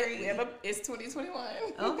pellet. It's 2021.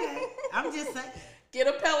 Okay. I'm just saying. Get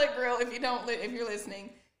a pellet grill if you're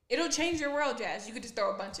listening. It'll change your world, Jazz. You could just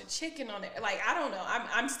throw a bunch of chicken on it. Like, I don't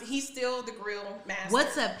know. He's still the grill master.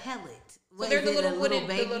 What's a pellet? So they're the little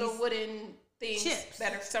wooden things chips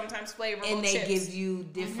that are sometimes flavorful, and they give you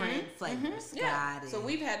different flavors. Yeah. So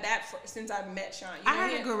we've had that since I met Sean. I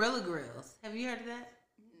heard of Gorilla Grills. Have you heard of that?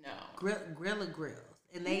 No. Gorilla Grills,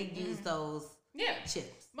 and they use those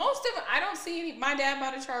chips. Most of them, I don't see any. My dad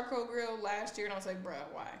bought a charcoal grill last year, and I was like, "Bruh,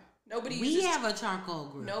 why? Nobody. We have a charcoal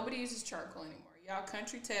grill. Nobody uses charcoal anymore. Y'all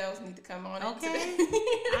country tales need to come on. Okay.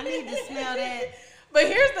 I need to smell that. But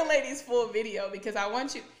here's the lady's full video because I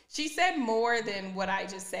want you. She said more than what I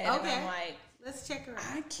just said, and I'm like. Let's check her out.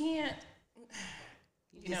 I can't.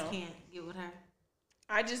 You just can't get with her?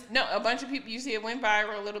 A bunch of people, you see it went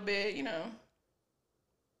viral a little bit,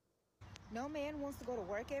 No man wants to go to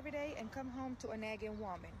work every day and come home to a nagging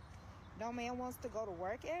woman. No man wants to go to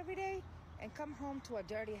work every day and come home to a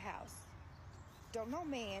dirty house. Don't no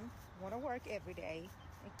man want to work every day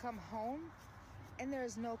and come home and there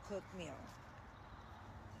is no cooked meal.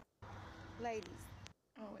 Ladies.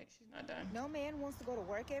 Oh, wait, she's not done. No man wants to go to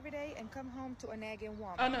work every day and come home to a nagging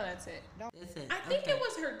woman. Oh, no, that's it. That's it. I think it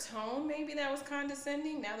was her tone maybe that was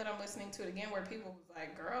condescending. Now that I'm listening to it again, where people was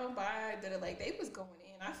like, girl, bye. Like, they was going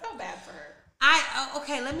in. I felt bad for her.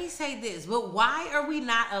 Okay, let me say this. But why are we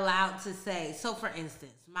not allowed to say, so for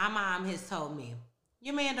instance, my mom has told me,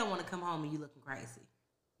 your man don't want to come home and you looking crazy.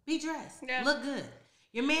 Be dressed. Yeah. Look good.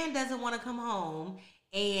 Your man doesn't want to come home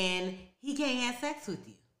and he can't have sex with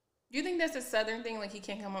you. You think that's a Southern thing? Like, he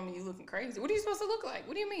can't come home and you looking crazy? What are you supposed to look like?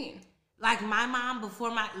 What do you mean? Like, my mom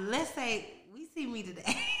before let's say, we see me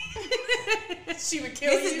today. She would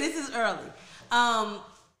kill you? This is early.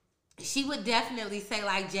 She would definitely say,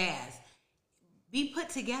 like, Jazz, be put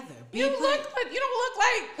together. You don't look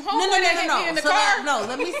like homeboy that hit me in the car. No,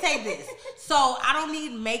 let me say this. So, I don't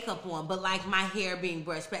need makeup on, but, like, my hair being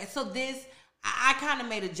brushed back. So, I kind of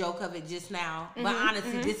made a joke of it just now, but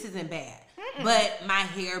honestly, this isn't bad. But my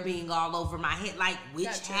hair being all over my head, like,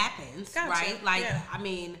 which happens, right? Like, I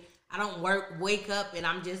mean, I don't wake up and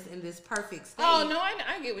I'm just in this perfect state. Oh, no,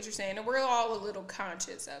 I get what you're saying. And we're all a little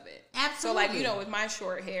conscious of it. Absolutely. So, like, with my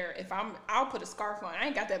short hair, I'll put a scarf on. I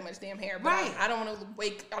ain't got that much damn hair, but right. I don't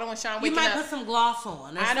want Sean waking up. You might put some gloss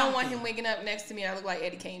on. I don't want him waking up next to me. I look like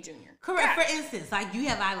Eddie Kane Jr. Correct. For instance, like, you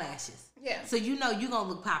have eyelashes. Yeah. So you're gonna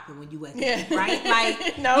look popping when you wake up, right?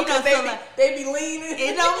 Like, no, because they be leaning.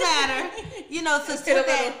 It don't matter. So to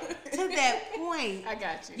that point, I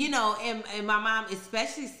got you. And my mom,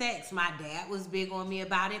 especially sex, my dad was big on me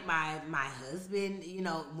about it. My husband,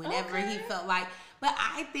 whenever he felt like. But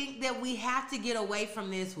I think that we have to get away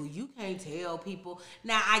from this. Well, you can't tell people.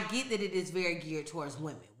 Now, I get that it is very geared towards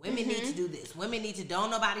women. Women need to do this. Women need to,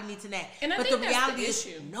 don't nobody need to nag. But the reality is,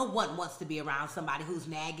 no one wants to be around somebody who's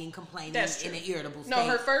nagging, complaining, in an irritable state. No,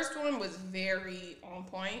 her first one was very on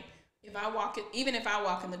point. Even if I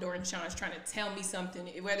walk in the door and Sean's trying to tell me something,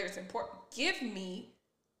 whether it's important, give me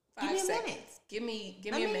 5 seconds. Give me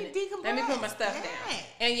a minute. Let me put my stuff down.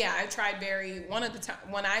 And I tried one of the time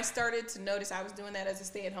when I started to notice I was doing that as a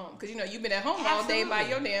stay at home. Because you've been at home all day by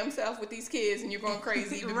your damn self with these kids and you're going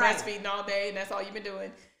crazy. You've been breastfeeding all day and that's all you've been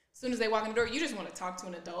doing. As soon as they walk in the door, you just want to talk to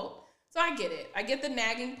an adult. So I get it. I get the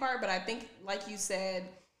nagging part, but I think, like you said,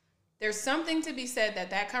 there's something to be said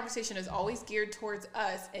that conversation is always geared towards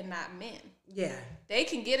us and not men. Yeah. They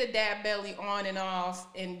can get a dab belly on and off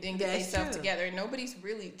and then get themselves together. And nobody's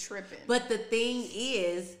really tripping. But the thing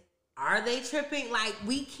is, are they tripping? Like,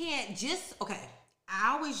 we can't just, okay,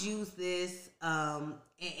 I always use this,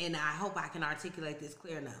 and I hope I can articulate this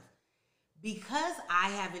clear enough. Because I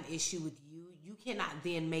have an issue with you, you cannot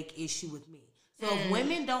then make issue with me. So if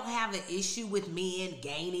women don't have an issue with men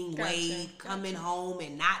gaining weight, coming home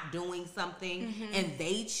and not doing something, and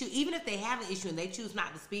they choose, even if they have an issue and they choose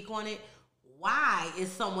not to speak on it, why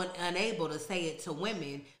is someone unable to say it to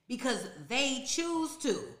women? Because they choose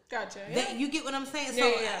to. Gotcha. You get what I'm saying?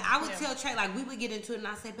 So I would tell Trey, like, we would get into it and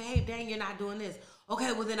I say, babe, dang, you're not doing this.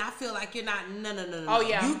 Okay, well then I feel like you're not. No. Oh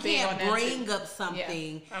yeah, you can't bring up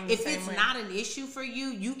something if it's not an issue for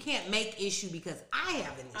you. You can't make issue because I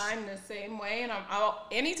have an issue. I'm the same way, and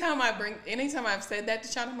anytime I've said that to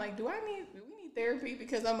Sean, I'm like, do we need need therapy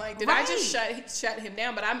because I'm like, did I just shut him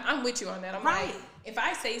down? But I'm with you on that. I'm like, if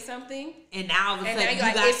I say something and now all of a sudden you're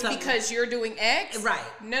like, it's because you're doing X, right?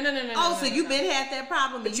 No. Oh, so you've been had that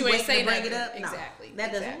problem, but you ain't say bring it up. Exactly. No,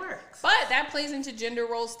 that doesn't work. But that plays into gender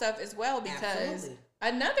role stuff as well because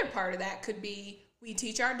another part of that could be we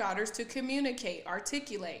teach our daughters to communicate,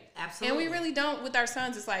 articulate. Absolutely. And we really don't with our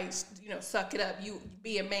sons. It's like, suck it up. You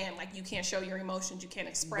be a man. Like, you can't show your emotions. You can't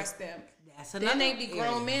express them. Then they be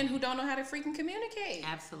grown men who don't know how to freaking communicate.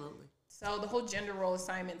 Absolutely. So the whole gender role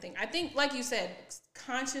assignment thing, I think, like you said,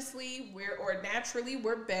 consciously naturally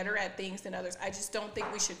we're better at things than others. I just don't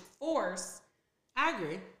think we should force. I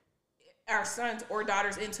agree. Our sons or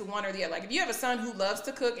daughters into one or the other. Like, if you have a son who loves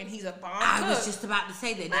to cook and he's a bomb cook. I was just about to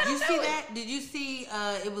say that. Did you see that? Did you see,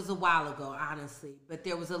 it was a while ago, honestly, but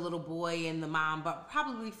there was a little boy and the mom,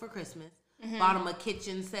 probably for Christmas, bought him a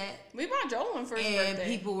kitchen set. We bought Joel one for his birthday. And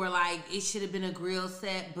people were like, it should have been a grill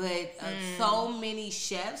set, but so many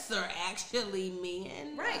chefs are actually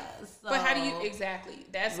men. Right. So but how do you, exactly.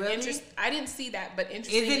 That's interesting. I didn't see that, but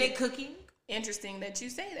interesting. Isn't it cooking? Interesting that you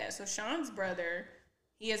say that. So Sean's brother,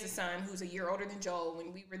 he has a son who's a year older than Joel.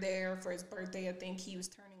 When we were there for his birthday, I think he was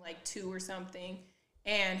turning like 2 or something.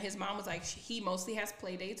 And his mom was like, he mostly has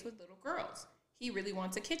play dates with little girls. He really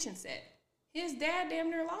wants a kitchen set. His dad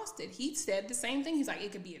damn near lost it. He said the same thing. He's like,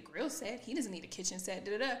 it could be a grill set. He doesn't need a kitchen set.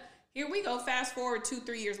 Da-da-da. Here we go. Fast forward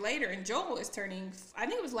 2-3 years later, and Joel is turning, I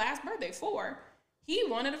think it was last birthday, 4. He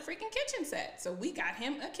wanted a freaking kitchen set. So we got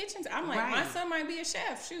him a kitchen set. I'm like, my son might be a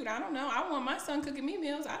chef. Shoot, I don't know. I want my son cooking me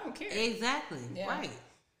meals. I don't care. Exactly. Yeah. Right.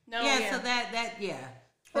 No, yeah, so that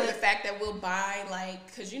Or the fact that we'll buy, like,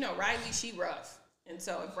 because, Riley, she rough. And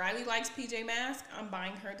so if Riley likes PJ Masks, I'm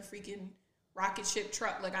buying her the freaking rocket ship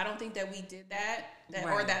truck. Like, I don't think that we did that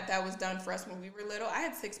or that was done for us when we were little. I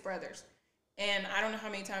had 6 brothers. And I don't know how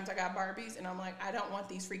many times I got Barbies, and I'm like, I don't want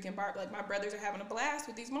these freaking Barbies. Like, my brothers are having a blast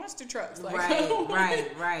with these monster trucks. Like, right. I don't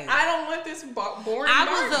want this boring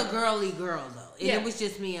I was a girly girl, though. And it was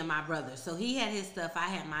just me and my brother. So he had his stuff, I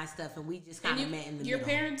had my stuff, and we just kind of met in the middle. Your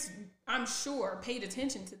parents, I'm sure, paid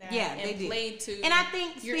attention to that. Yeah, and they did. Played to and I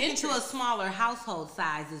think speaking interest. to a smaller household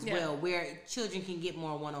size as well, where children can get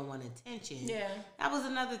more one-on-one attention. Yeah. That was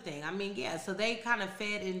another thing. I mean, so they kind of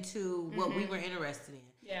fed into what we were interested in.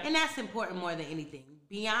 Yeah. And that's important more than anything.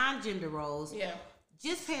 Beyond gender roles, yeah,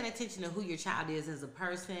 just paying attention to who your child is as a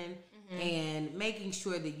person and making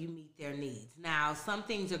sure that you meet their needs. Now, some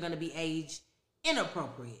things are going to be age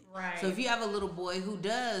inappropriate. Right. So if you have a little boy who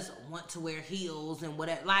does want to wear heels and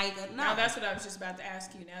whatever, no. Now, that's what I was just about to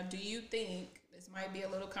ask you. Now, do you think this might be a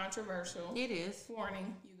little controversial? It is.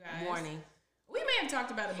 Warning, you guys. Warning. We may have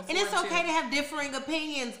talked about it before. And it's okay to have differing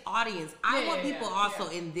opinions, audience. I want people also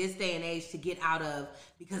in this day and age to get out of,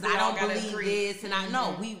 because I don't believe this, and I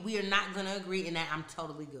know we are not going to agree, and that I'm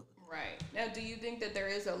totally good with. Right. Now, do you think that there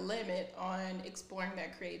is a limit on exploring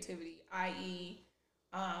that creativity, i.e.,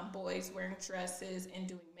 boys wearing dresses and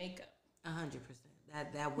doing makeup? 100%.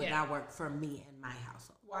 That would not work for me and my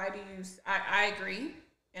household. Why do you? I agree,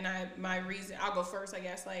 and my reason. I'll go first, I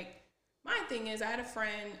guess. Like, my thing is, I have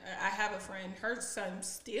a friend, her son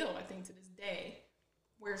still, I think to this day,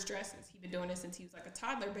 wears dresses. He's been doing this since he was like a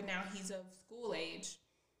toddler, but now he's of school age.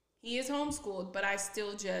 He is homeschooled, but I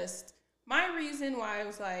still my reason why I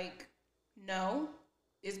was like, no,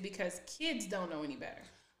 is because kids don't know any better.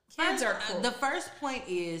 Kids are cool. The first point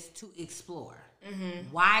is to explore.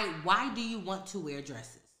 Mm-hmm. Why do you want to wear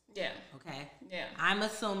dresses? Yeah. Okay. Yeah. I'm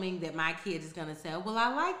assuming that my kid is going to say, well,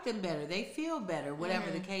 I like them better. They feel better.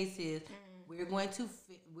 Whatever the case is, we're going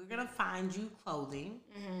to find you clothing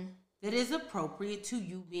that is appropriate to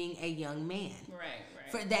you being a young man.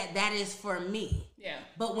 Right. For that is for me. Yeah.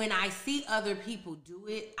 But when I see other people do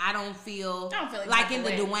it, I don't feel like in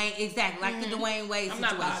the Dwayne, exactly, like the Dwayne Wade situation.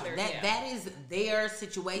 Not bothered, that is their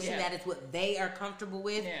situation. That is what they are comfortable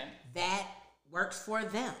with. Yeah. That works for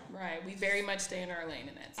them. Right. We very much stay in our lane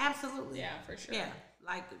in that sense. Absolutely. Yeah, for sure. Yeah.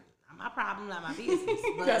 Like, not my problem, not my business.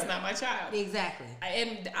 But that's not my child. Exactly.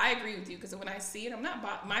 And I agree with you, because when I see it, I'm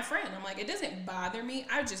not my friend. I'm like, it doesn't bother me.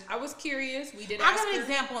 I was curious. We did. I got an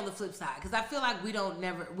example on the flip side, because I feel like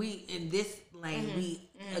we in this lane we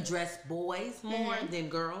address boys more than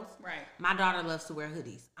girls. Right. My daughter loves to wear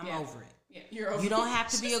hoodies. I'm over it. Yeah, you don't have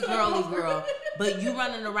to be a girly girl, but you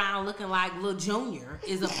running around looking like Lil Junior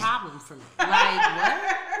is a problem for me. Like, what?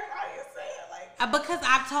 Why you say it like that? Because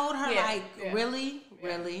I've told her, really?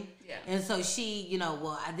 Yeah. And so she,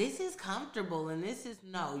 this is comfortable, and this is,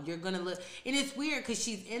 no, you're going to look. And it's weird, because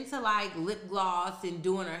she's into, like, lip gloss and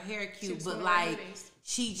doing her hair cute, but, like,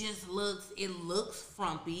 she just looks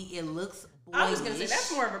frumpy. It looks I was gonna say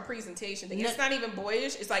that's more of a presentation thing. It's not even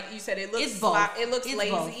boyish. It's like you said. It looks it looks it's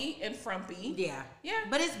lazy and frumpy. Yeah, yeah.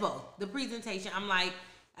 But it's both. The presentation. I'm like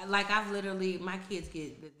I've literally, my kids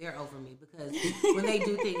they're over me because when they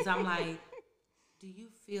do things, I'm like, do you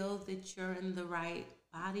feel that you're in the right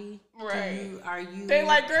body? Right. Are you? They're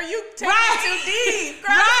like, girl, you take it too deep.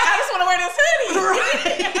 Girl, I just want to wear this hoodie.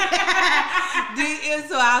 Right. And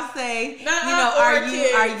so I'll say,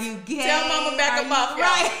 are you gay? Tell mama back up off,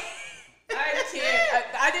 right? I can't.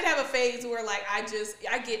 I did have a phase where like I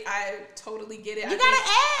totally get it. You gotta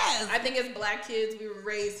ask. I think as black kids we were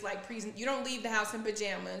raised like you don't leave the house in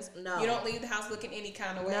pajamas. No. You don't leave the house looking any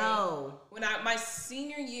kind of way. No. When my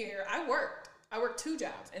senior year, I worked 2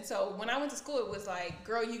 jobs. And so when I went to school, it was like,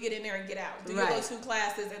 girl, you get in there and get out. Do your little 2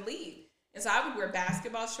 classes and leave. And so I would wear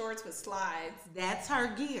basketball shorts with slides. That's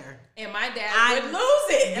her gear. And my dad would lose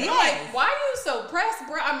it. And I'm like, why are you so pressed,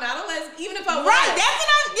 bro? I'm not a lesbian. Even if I was. Right, that's what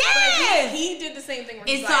Like, he did the same thing. Where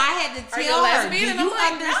and so I had to tell her, do you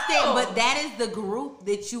understand? No. But that is the group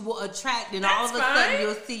that you will attract. And all of a sudden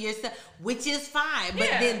you'll see yourself, which is fine.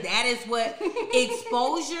 But then that is what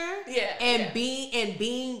exposure and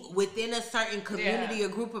being within a certain community or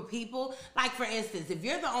group of people. Like, for instance, if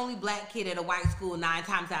you're the only black kid at a white school, 9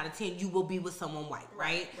 times out of 10, you will be with someone white,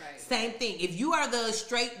 right? Same thing. If you are the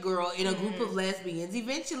straight girl in a group of lesbians,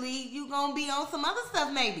 eventually you're going to be on some other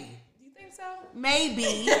stuff maybe. You think so? Maybe.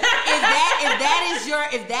 if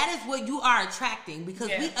that is what you are attracting, because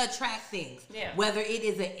we attract things. Yeah. Whether it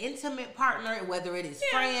is an intimate partner, whether it is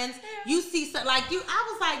friends, you see something like you.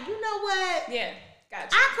 I was like, you know what? Yeah,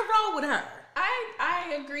 gotcha. I could roll with her.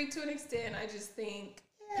 I agree to an extent. I just think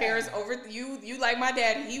parents you like my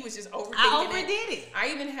dad. He was just overthinking I overdid it. I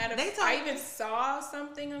even saw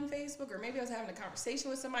something on Facebook, or maybe I was having a conversation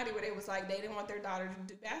with somebody where they was like they didn't want their daughter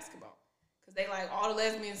to do basketball because they like all the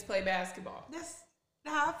lesbians play basketball. That's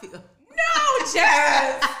how I feel. No,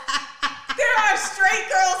 Jazz. There are straight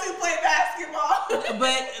girls who play basketball.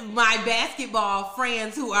 But my basketball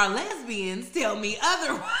friends who are lesbians tell me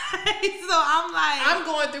otherwise. So I'm like, I'm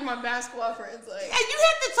going through my basketball friends like, and you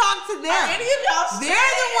have to talk to them. Are any of y'all straight?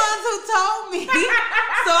 They're the ones who told me.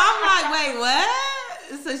 So I'm like, wait, what?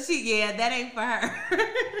 So that ain't for her.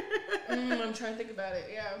 I'm trying to think about it.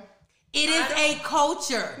 Yeah. It is a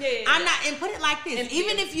culture. Yeah. I'm not, and put it like this.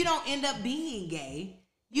 Even if you don't end up being gay,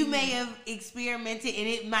 you may have experimented and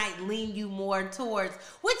it might lean you more towards,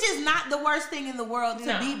 which is not the worst thing in the world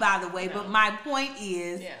to be, by the way. No. But my point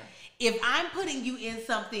is, if I'm putting you in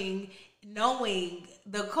something knowing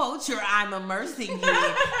the culture I'm immersing you in,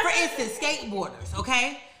 for instance, skateboarders,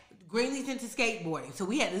 okay? Greenlee's into skateboarding. So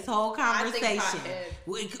we had this whole conversation.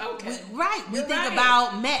 We think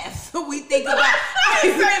about meth. We think about... I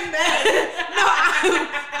didn't say meth. No,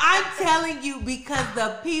 I'm telling you because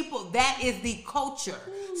the people, that is the culture.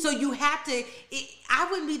 So you have to... I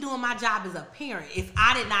wouldn't be doing my job as a parent if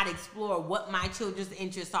I did not explore what my children's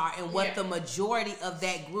interests are and what the majority of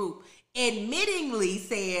that group admittingly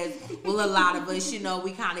says, well, a lot of us,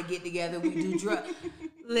 we kind of get together, we do drugs.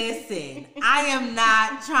 Listen, I am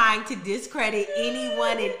not trying to discredit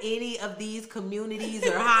anyone in any of these communities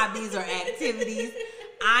or hobbies or activities.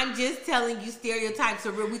 I'm just telling you stereotypes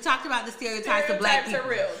are real. We talked about the stereotypes of black people.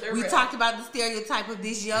 We talked about the stereotype of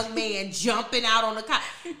this young man jumping out on the car.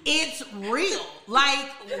 It's real.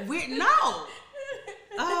 Like,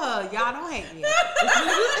 Oh, y'all don't hate me.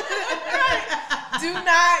 Do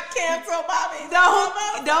not cancel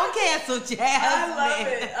Bobby. Don't cancel Jazz.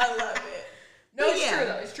 I love it. No, it's true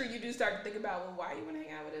though. It's true. You do start to think about, well, why you want to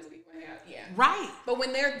hang out with us? We want to hang out. Yeah. Right. But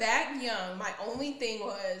when they're that young, my only thing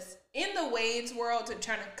was in the Wade's world, to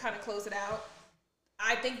try to kind of close it out,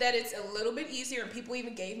 I think that it's a little bit easier, and people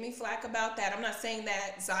even gave me flack about that. I'm not saying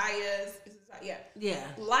that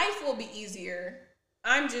life will be easier.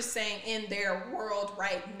 I'm just saying in their world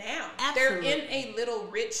right now. Absolutely. They're in a little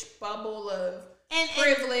rich bubble of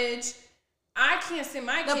privilege. I can't send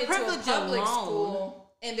my kid to a public school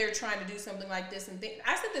and they're trying to do something like this and think.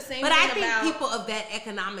 I said the same thing about... But I think people of that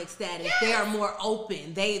economic status, they are more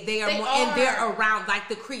open. They are more, and they're around, like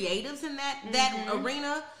the creatives in that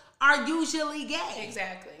arena are usually gay.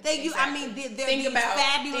 Exactly. They're these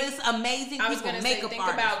fabulous, amazing people, makeup artists. Think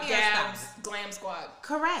about Gab's Glam Squad.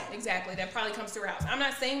 Correct. Exactly. That probably comes to her house. I'm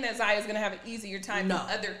not saying that Zaya's going to have an easier time than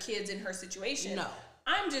other kids in her situation. No.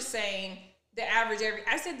 I'm just saying... The average,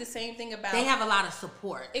 I said the same thing about... They have a lot of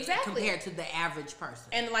support. Exactly. Compared to the average person.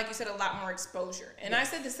 And like you said, a lot more exposure. And I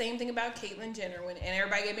said the same thing about Caitlyn Jenner. And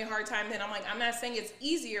everybody gave me a hard time then. I'm like, I'm not saying it's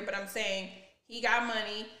easier, but I'm saying he got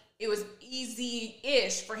money. it was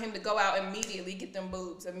easy-ish for him to go out immediately, get them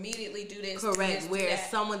boobs, immediately do this. Correct. Do Whereas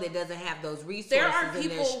that. someone that doesn't have those resources There are and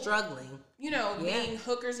people, they're struggling. You know, being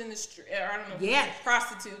hookers in the street. I don't know. Yeah.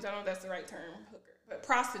 Prostitutes. I don't know if that's the right term. Hooker. But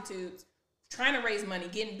prostitutes trying to raise money,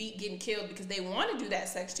 getting beat, getting killed because they want to do that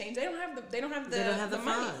sex change. They don't have the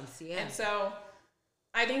money. Funds. Yeah. And so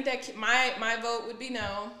I think that my vote would be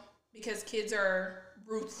no because kids are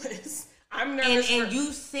ruthless. I'm nervous. And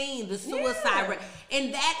you've seen the suicide rate.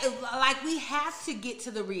 And that is like, we have to get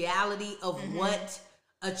to the reality of what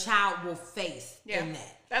a child will face in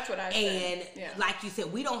that. That's what I said. And like you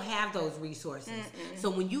said, we don't have those resources. So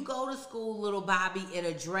when you go to school, little Bobby, in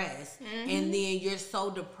a dress, and then you're so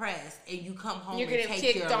depressed, and you come home you're and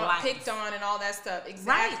take your life. picked on, and all that stuff.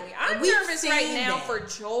 Exactly. Right. I'm nervous right now that. for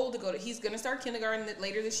Joel to go to. He's going to start kindergarten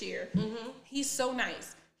later this year. He's so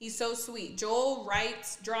nice. He's so sweet. Joel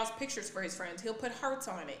draws pictures for his friends. He'll put hearts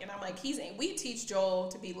on it, and I'm like, we teach Joel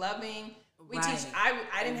to be loving. We teach.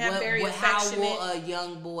 I didn't have very affectionate. How will a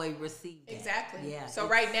young boy receive that? Exactly. Yeah. So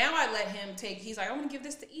right now I let him take. He's like, I'm gonna give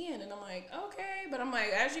this to Ian, and I'm like, okay. But I'm like,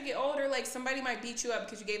 as you get older, like somebody might beat you up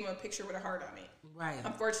because you gave him a picture with a heart on it. Right.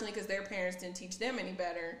 Unfortunately, because their parents didn't teach them any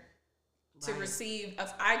better to receive.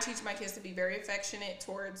 I teach my kids to be very affectionate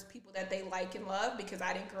towards people that they like and love because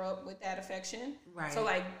I didn't grow up with that affection. Right. So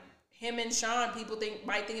like. Him and Sean, people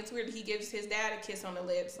might think it's weird that he gives his dad a kiss on the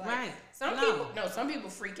lips. Like, some people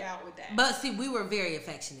freak out with that. But see, we were very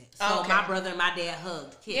affectionate. So my brother and my dad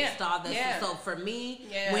hugged, kissed, all that. Yeah. So for me,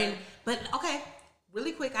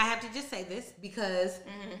 really quick, I have to just say this because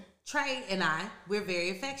Trey and we're very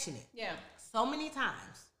affectionate. Yeah. So many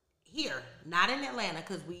times here, not in Atlanta,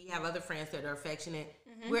 because we have other friends that are affectionate.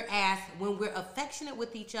 We're asked, when we're affectionate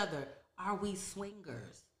with each other, are we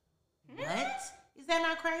swingers? What? Is that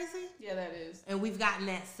not crazy? Yeah, that is. And we've gotten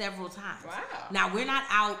that several times. Wow. Now, we're not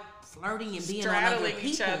out flirting and being on other people.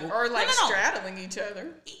 Each other. Or like straddling each other.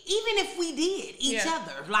 Even if we did, each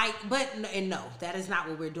other. Like, no, that is not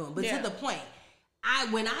what we're doing. But to the point,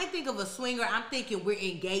 when I think of a swinger, I'm thinking we're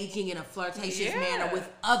engaging in a flirtatious manner with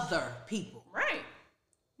other people. Right.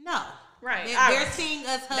 No. Right. They're seeing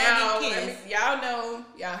us hug and kiss.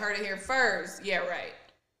 Y'all heard it here first. Yeah, right.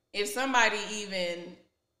 If somebody even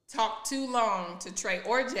talk too long to Trey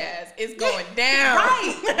or Jazz, it's going down.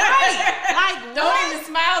 Right. Like, don't even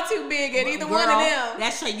smile too big at either one of them.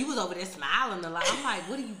 That's Trey. You was over there smiling a lot. I'm like,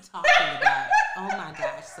 what are you talking about? Oh my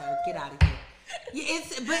gosh, sir, get out of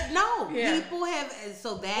here. People have.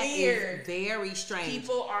 So that is very strange.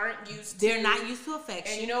 People aren't used to. They're not used to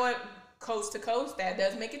affection. And you know what? Coast to coast, that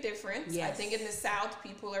does make a difference. Yes. I think in the South,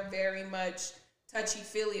 people are very much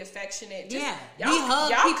touchy-feely, affectionate. Just,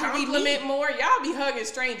 y'all compliment more. Y'all be hugging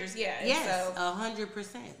strangers. Yeah. Yes,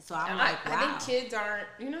 100%. So I'm like, wow. I think kids aren't,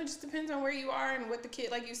 it just depends on where you are and what the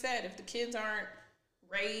kid, like you said, if the kids aren't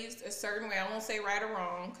raised a certain way, I won't say right or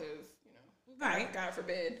wrong because, God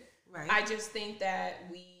forbid. Right. I just think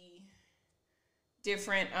that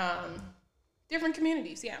different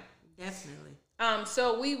communities. Yeah. Definitely.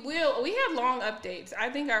 So we have long updates. I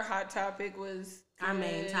think our hot topic was our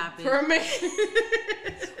main topic.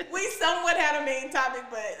 We somewhat had a main topic,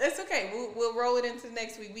 but that's okay. We'll roll it into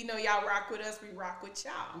next week. We know y'all rock with us. We rock with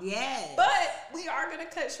y'all. Yeah. But we are going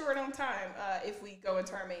to cut short on time if we go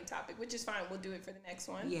into our main topic, which is fine. We'll do it for the next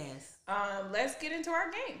one. Yes. Let's get into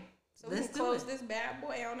our game. So Let's we can close this bad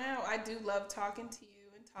boy on out. I do love talking to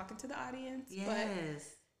you and talking to the audience.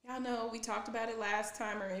 Yes. But y'all know we talked about it last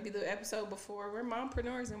time or maybe the episode before. We're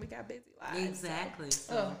mompreneurs and we got busy lives. Exactly.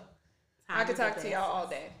 So I could talk to y'all all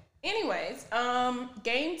day. Anyways,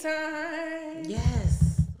 game time.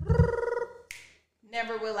 Yes.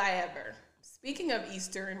 Never will I ever. Speaking of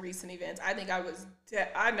Easter and recent events, I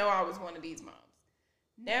know I was one of these moms.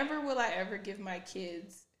 Never will I ever give my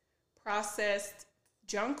kids processed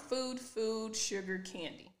junk food, sugar,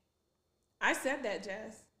 candy. I said that,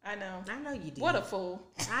 Jess. I know. I know you did. What a fool.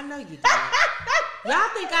 I know you did. Y'all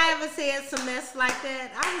think I ever said some mess like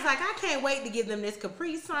that? I was like, I can't wait to give them this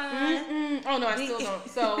Capri Sun. Oh, no, I still don't.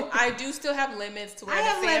 So I do still have limits to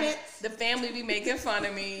where the family be making fun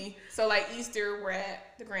of me. So like Easter, we're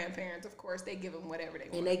at the grandparents, of course. They give them whatever they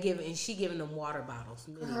want. And she giving them water bottles.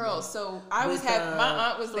 Girl, so my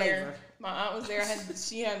aunt was flavor. There. My aunt was there.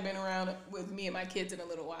 She hadn't been around with me and my kids in a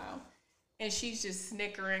little while. And she's just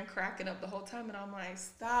snickering, cracking up the whole time. And I'm like,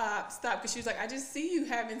 stop. Because she was like, I just see you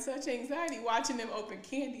having such anxiety watching them open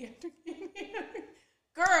candy after candy.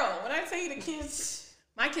 Girl, when I tell you the kids,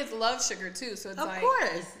 my kids love sugar too. So it's of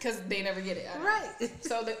course. Because they never get it. Right.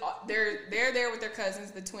 So they're there with their cousins,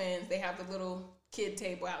 the twins. They have the little kid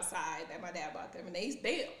table outside that my dad bought them. And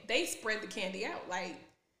they spread the candy out, like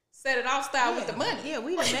set it off style with the money. Yeah,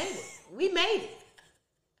 we made it. We made it.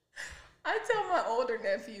 I tell my older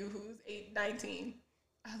nephew who's 19,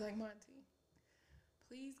 I was like, Monty,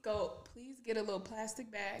 please get a little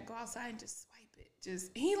plastic bag, go outside and just swipe it.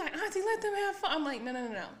 He like, Auntie, let them have fun. I'm like,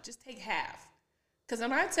 no. Just take half. Because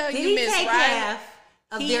when I tell you, Miss Riley, half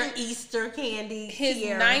of their Easter candy. His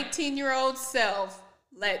 19-year-old self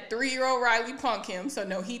let 3-year-old Riley punk him. So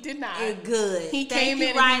no, he did not. Good. He came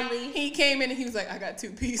in, Riley. He came in and he was like, I got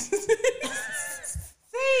 2 pieces.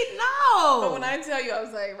 See, no. But when I tell you, I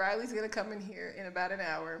was like, Riley's gonna come in here in about an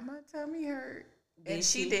hour. My tummy hurt, and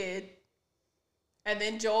she did. And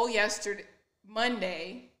then Joel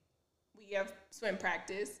Monday, we have swim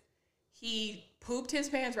practice. He pooped his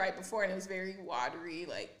pants right before, and it was very watery,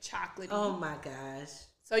 like chocolatey. Oh my gosh.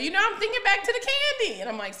 So, I'm thinking back to the candy. And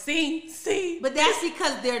I'm like, see. But that's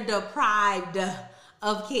because they're deprived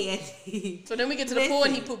of candy. So then we get to the pool,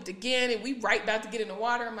 and he pooped again, and we right about to get in the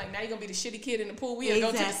water. I'm like, now you're going to be the shitty kid in the pool. We had to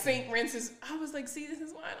go to the sink, rinses. I was like, see, this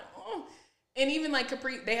is why I don't. And even like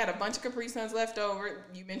they had a bunch of Capri Suns left over.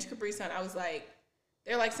 You mentioned Capri Sun. I was like,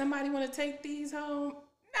 they're like, somebody want to take these home?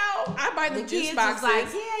 No, I buy the juice boxes. Like,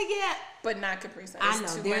 yeah. But not Capri Sun. I know.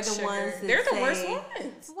 They're the ones that they're the worst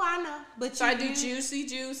ones. Well, I know. But so I do Juicy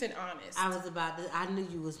Juice and Honest. I knew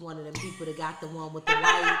you was one of them people that got the one with the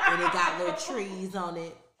white and it got little trees on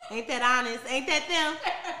it. Ain't that Honest? Ain't that them?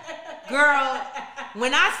 Girl,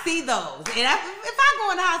 when I see those, and if I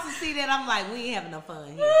go in the house and see that, I'm like, we ain't having no fun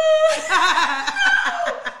here.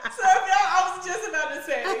 So I was just about to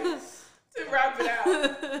say, to wrap it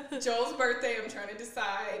out, Joel's birthday, I'm trying to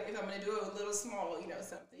decide if I'm going to do it a little small,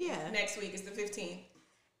 something. Yeah. Next week is the 15th,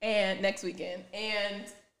 and next weekend. And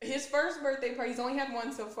his first birthday party, he's only had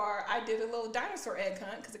one so far. I did a little dinosaur egg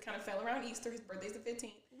hunt because it kind of fell around Easter. His birthday's the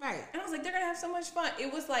 15th. Right. And I was like, they're going to have so much fun.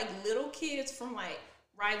 It was like little kids from like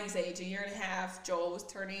Riley's age, 1.5 years. Joel was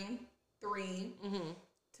turning 3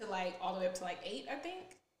 to like all the way up to like 8, I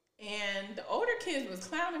think. And the older kids was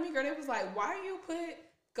clowning me, girl. They was like, why you put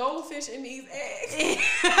goldfish in these eggs?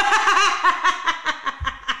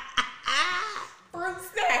 Fruit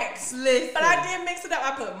snacks. Listen. But I did mix it up.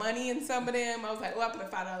 I put money in some of them. I was like, I put a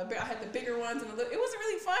 $5 bill. I had the bigger ones and the little. It wasn't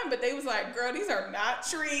really fun, but they was like, girl, these are not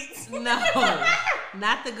treats. No,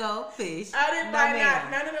 not the goldfish. I didn't buy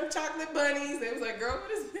none of them chocolate bunnies. They was like, girl,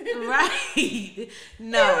 what is this? Right.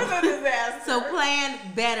 No. It was a disaster. So plan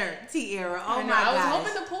better, Tierra. Oh my God. I was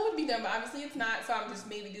hoping the pool would be done, but obviously it's not. So I'm just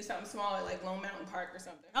maybe do something small at like Lone Mountain Park or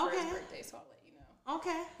something for his birthday. So I'll let you know.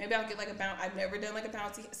 Okay. Maybe I'll get like a bounce. I've never done like a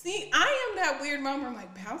bouncy. See, I am that weird mom where I'm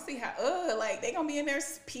like, bouncy, like they gonna be in there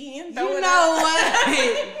peeing, throwing You know up.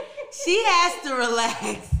 what? She has to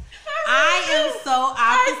relax. I am so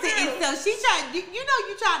opposite. And so she tried, you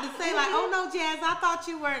tried to say like, oh no, Jazz, I thought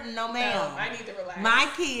you were, no ma'am. No, I need to relax. My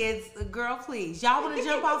kids, girl, please. Y'all want to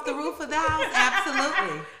jump off the roof of the house?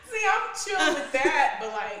 Absolutely. See, I'm chill with that,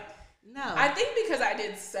 but like, no. I think because I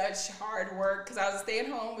did such hard work, because I was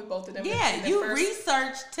staying home with both of them. Yeah, you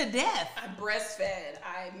researched to death. I breastfed.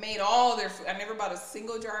 I made all their food. I never bought a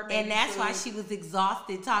single jar of baby And that's food. why she was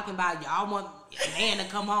exhausted talking about y'all want a man to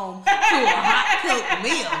come home to a hot cooked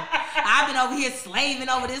meal. I've been over here slaving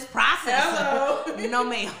over this process. Hello. No,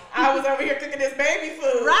 ma'am. I was over here cooking this baby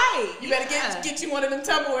food. Right. You better get you one of them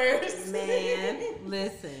Tupperwares. Man,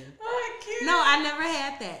 listen. I can't. No, I never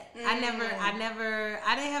had that. I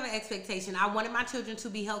didn't have an expectation. I wanted my children to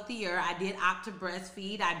be healthier. I did opt to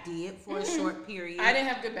breastfeed. I did for a short period. I didn't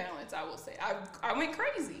have good balance, I will say. I went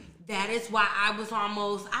crazy. That is why I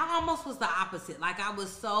almost was the opposite. Like I was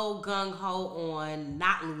so gung-ho on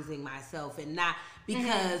not losing myself and not,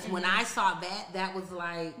 because when I saw that was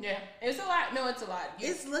like. Yeah, it's a lot. No, it's a lot.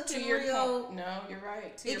 It's looking real. No, you're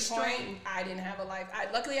right. To extreme. Your point, I didn't have a life.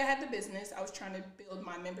 Luckily, I had the business. I was trying to build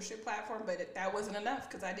my membership platform, but that wasn't enough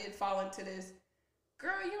because I did fall into this.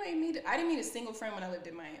 Girl, I didn't meet a single friend when I lived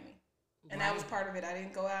in Miami, and that was part of it. I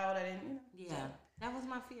didn't go out. I didn't. Yeah. So. That was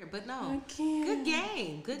my fear, but no. I can't. Good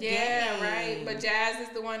game. Good game. Yeah, right. But Jazz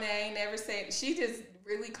is the one that ain't never said. She just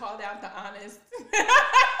really called out the Honest.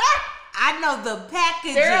 I know the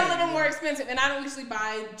packaging. They're a little more expensive, and I don't usually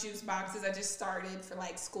buy juice boxes. I just started for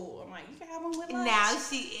like school. I'm like, you can have them with lunch. Now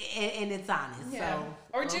and it's Honest. Yeah. So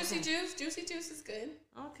or Juicy Juice. Juicy Juice is good.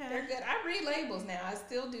 Okay. They're good. I read labels now. I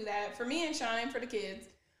still do that for me and Shine, for the kids.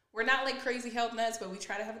 We're not like crazy health nuts, but we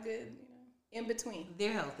try to have a good, in between.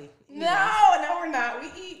 They're healthy. No, we're not.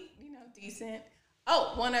 We eat, decent.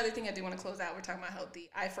 Oh, one other thing I do want to close out. We're talking about healthy.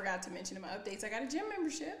 I forgot to mention in my updates, I got a gym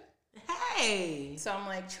membership. Hey. So I'm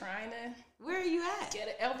like trying to. Where are you at?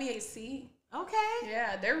 Get an LVAC. Okay.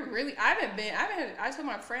 Yeah, they're really. I told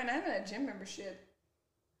my friend I haven't had a gym membership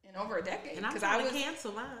in over a decade. And I'm trying to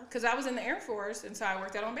cancel mine. Because I was in the Air Force, and so I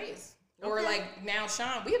worked out on base. Or like now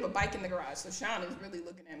Sean, we have a bike in the garage, so Sean is really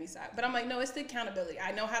looking at me side. But I'm like, no, it's the accountability.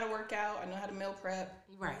 I know how to work out. I know how to meal prep.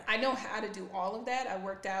 Right. I know how to do all of that. I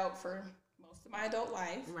worked out for most of my adult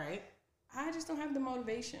life. Right. I just don't have the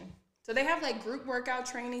motivation. So they have like group workout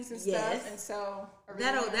trainings and stuff, and so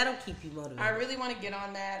that'll keep you motivated. I really want to get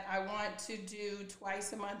on that. I want to do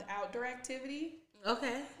twice a month outdoor activity.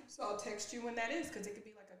 Okay. So I'll text you when that is, because it could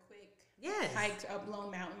be like a quick yes. hike up Lone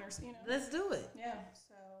Mountain or Let's do it. Yeah.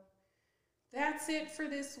 So that's it for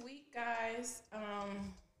this week, guys.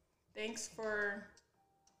 Thanks for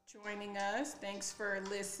joining us. Thanks for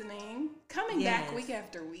listening. Coming back week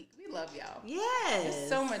after week. We love y'all. Yes. It's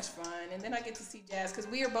so much fun. And then I get to see Jazz because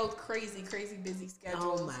we are both crazy busy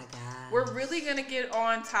schedules. Oh my God. We're really going to get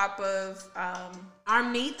on top of our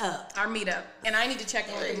meetup. And I need to check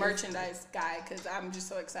in with the merchandise guy because I'm just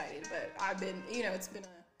so excited. But I've been, it's been a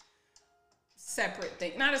separate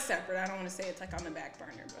thing. Not a separate. I don't want to say it's like on the back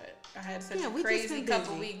burner, but I had such a crazy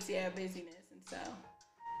couple weeks. Yeah, busyness. And so.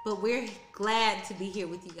 But we're glad to be here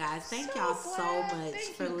with you guys. Thank y'all so much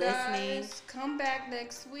for listening. Come back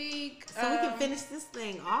next week. So we can finish this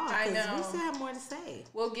thing off. I know. We still have more to say.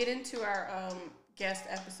 We'll get into our guest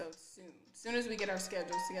episodes soon. As soon as we get our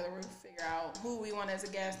schedules together, we'll figure out who we want as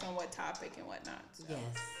a guest on what topic and whatnot. So. Yes.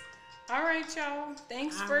 All right, y'all.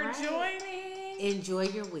 Thanks for joining. Enjoy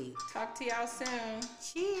your week. Talk to y'all soon.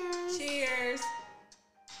 Cheers. Cheers.